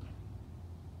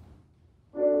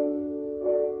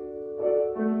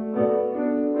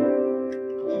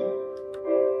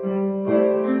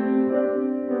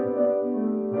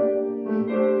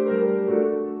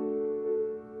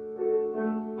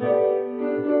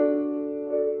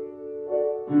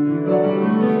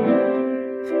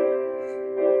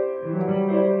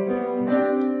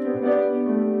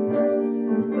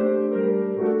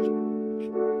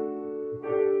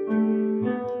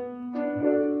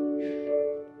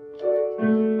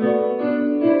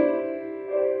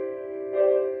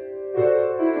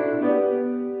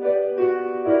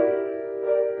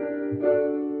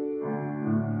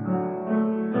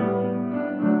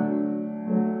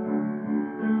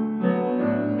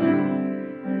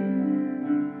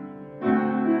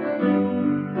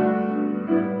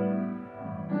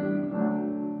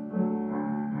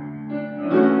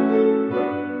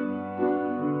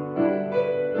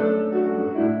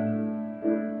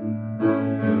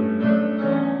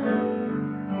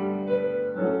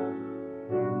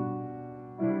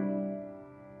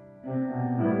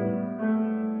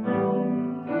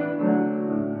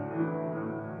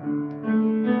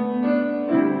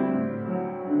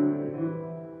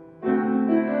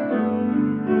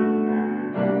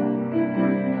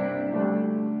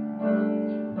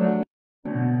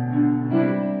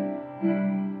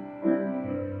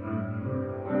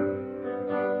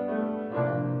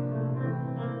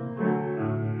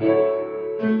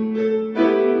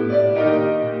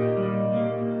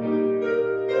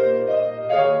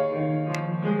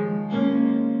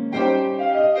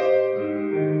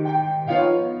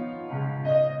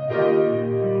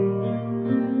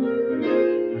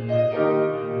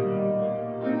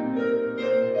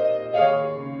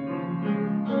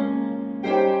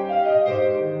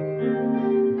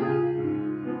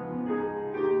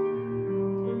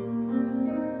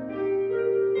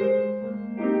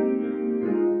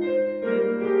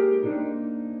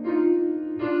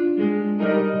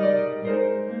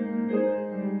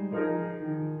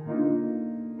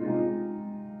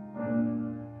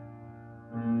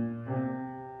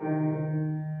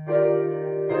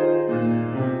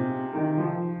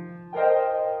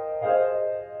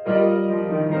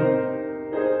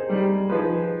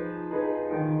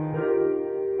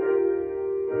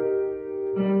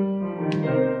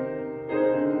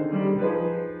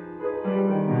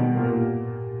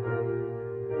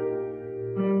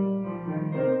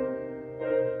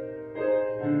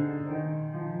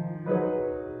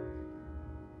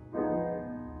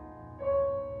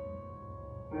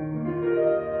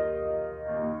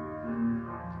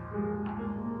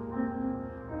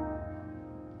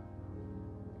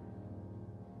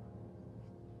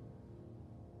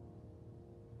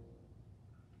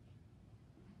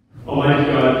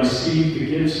 Almighty God, receive the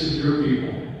gifts of your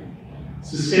people.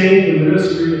 Sustain the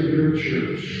ministry of your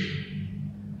church.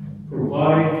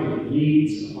 Provide for the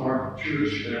needs of our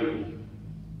church family.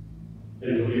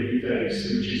 And we'll give you thanks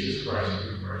through Jesus Christ,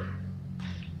 we pray.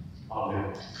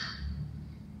 Amen.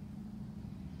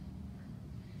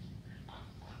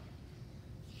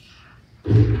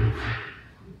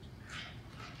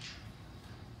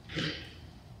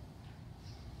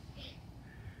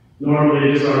 Normally,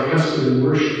 it is our custom in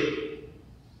worship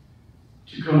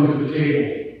to come to the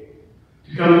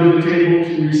table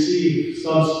to receive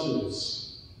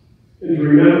substance, and to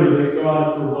remember that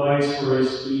God provides for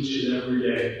us each and every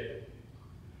day.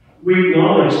 We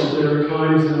acknowledge that there are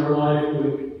times in our life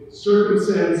when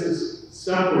circumstances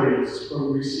separate us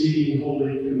from receiving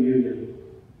Holy Communion.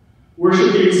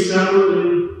 Worshiping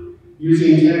separately,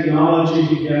 using technology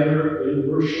together in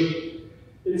worship,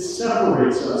 it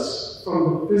separates us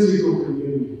from the physical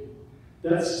communion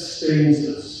that sustains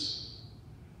us.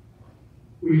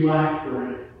 We lack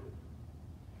bread.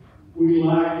 We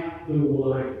lack the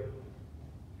wine.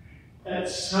 At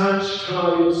such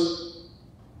times,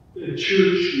 the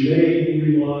church may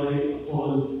rely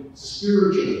upon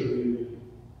spiritual communion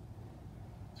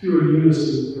through a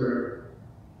unison prayer.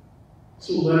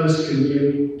 So let us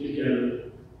commune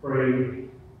together,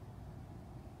 praying.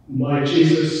 My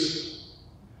Jesus,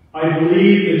 I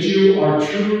believe that you are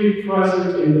truly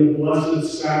present in the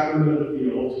blessed sacrament of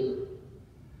the altar.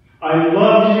 I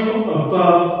love you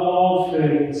above all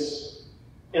things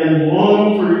and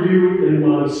long for you in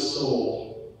my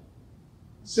soul.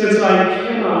 Since I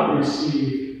cannot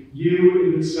receive you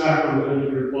in the sacrament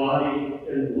of your body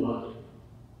and blood,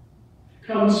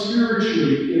 come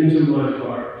spiritually into my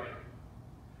heart.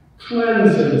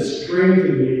 Cleanse and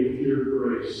strengthen me with your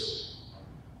grace.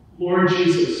 Lord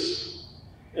Jesus,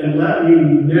 and let me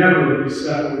never be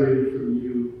separated from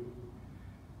you.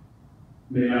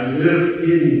 May I live in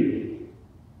you,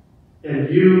 and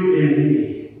you in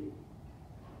me,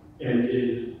 and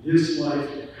in this life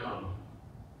to come.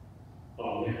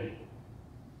 Amen.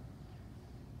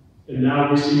 And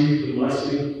now receive the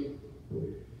blessing.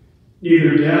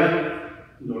 Neither death,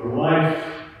 nor life,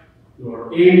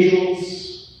 nor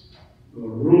angels, nor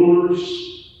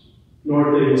rulers,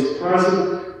 nor things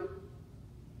present,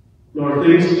 nor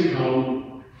things to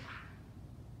come,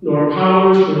 nor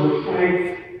powers, nor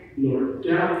height, nor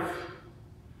depth,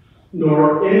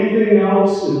 nor anything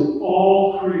else in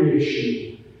all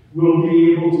creation will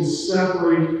be able to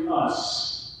separate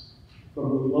us from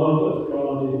the love of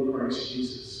God in Christ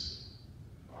Jesus.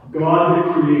 God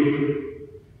the Creator,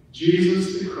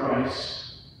 Jesus the Christ,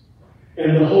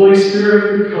 and the Holy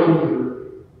Spirit the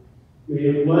Comforter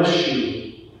may bless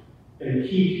you and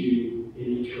keep you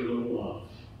in eternal love.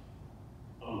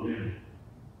 Amen.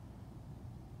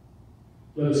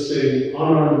 Let us sing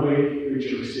On Our Way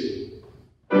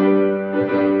Rejoicing.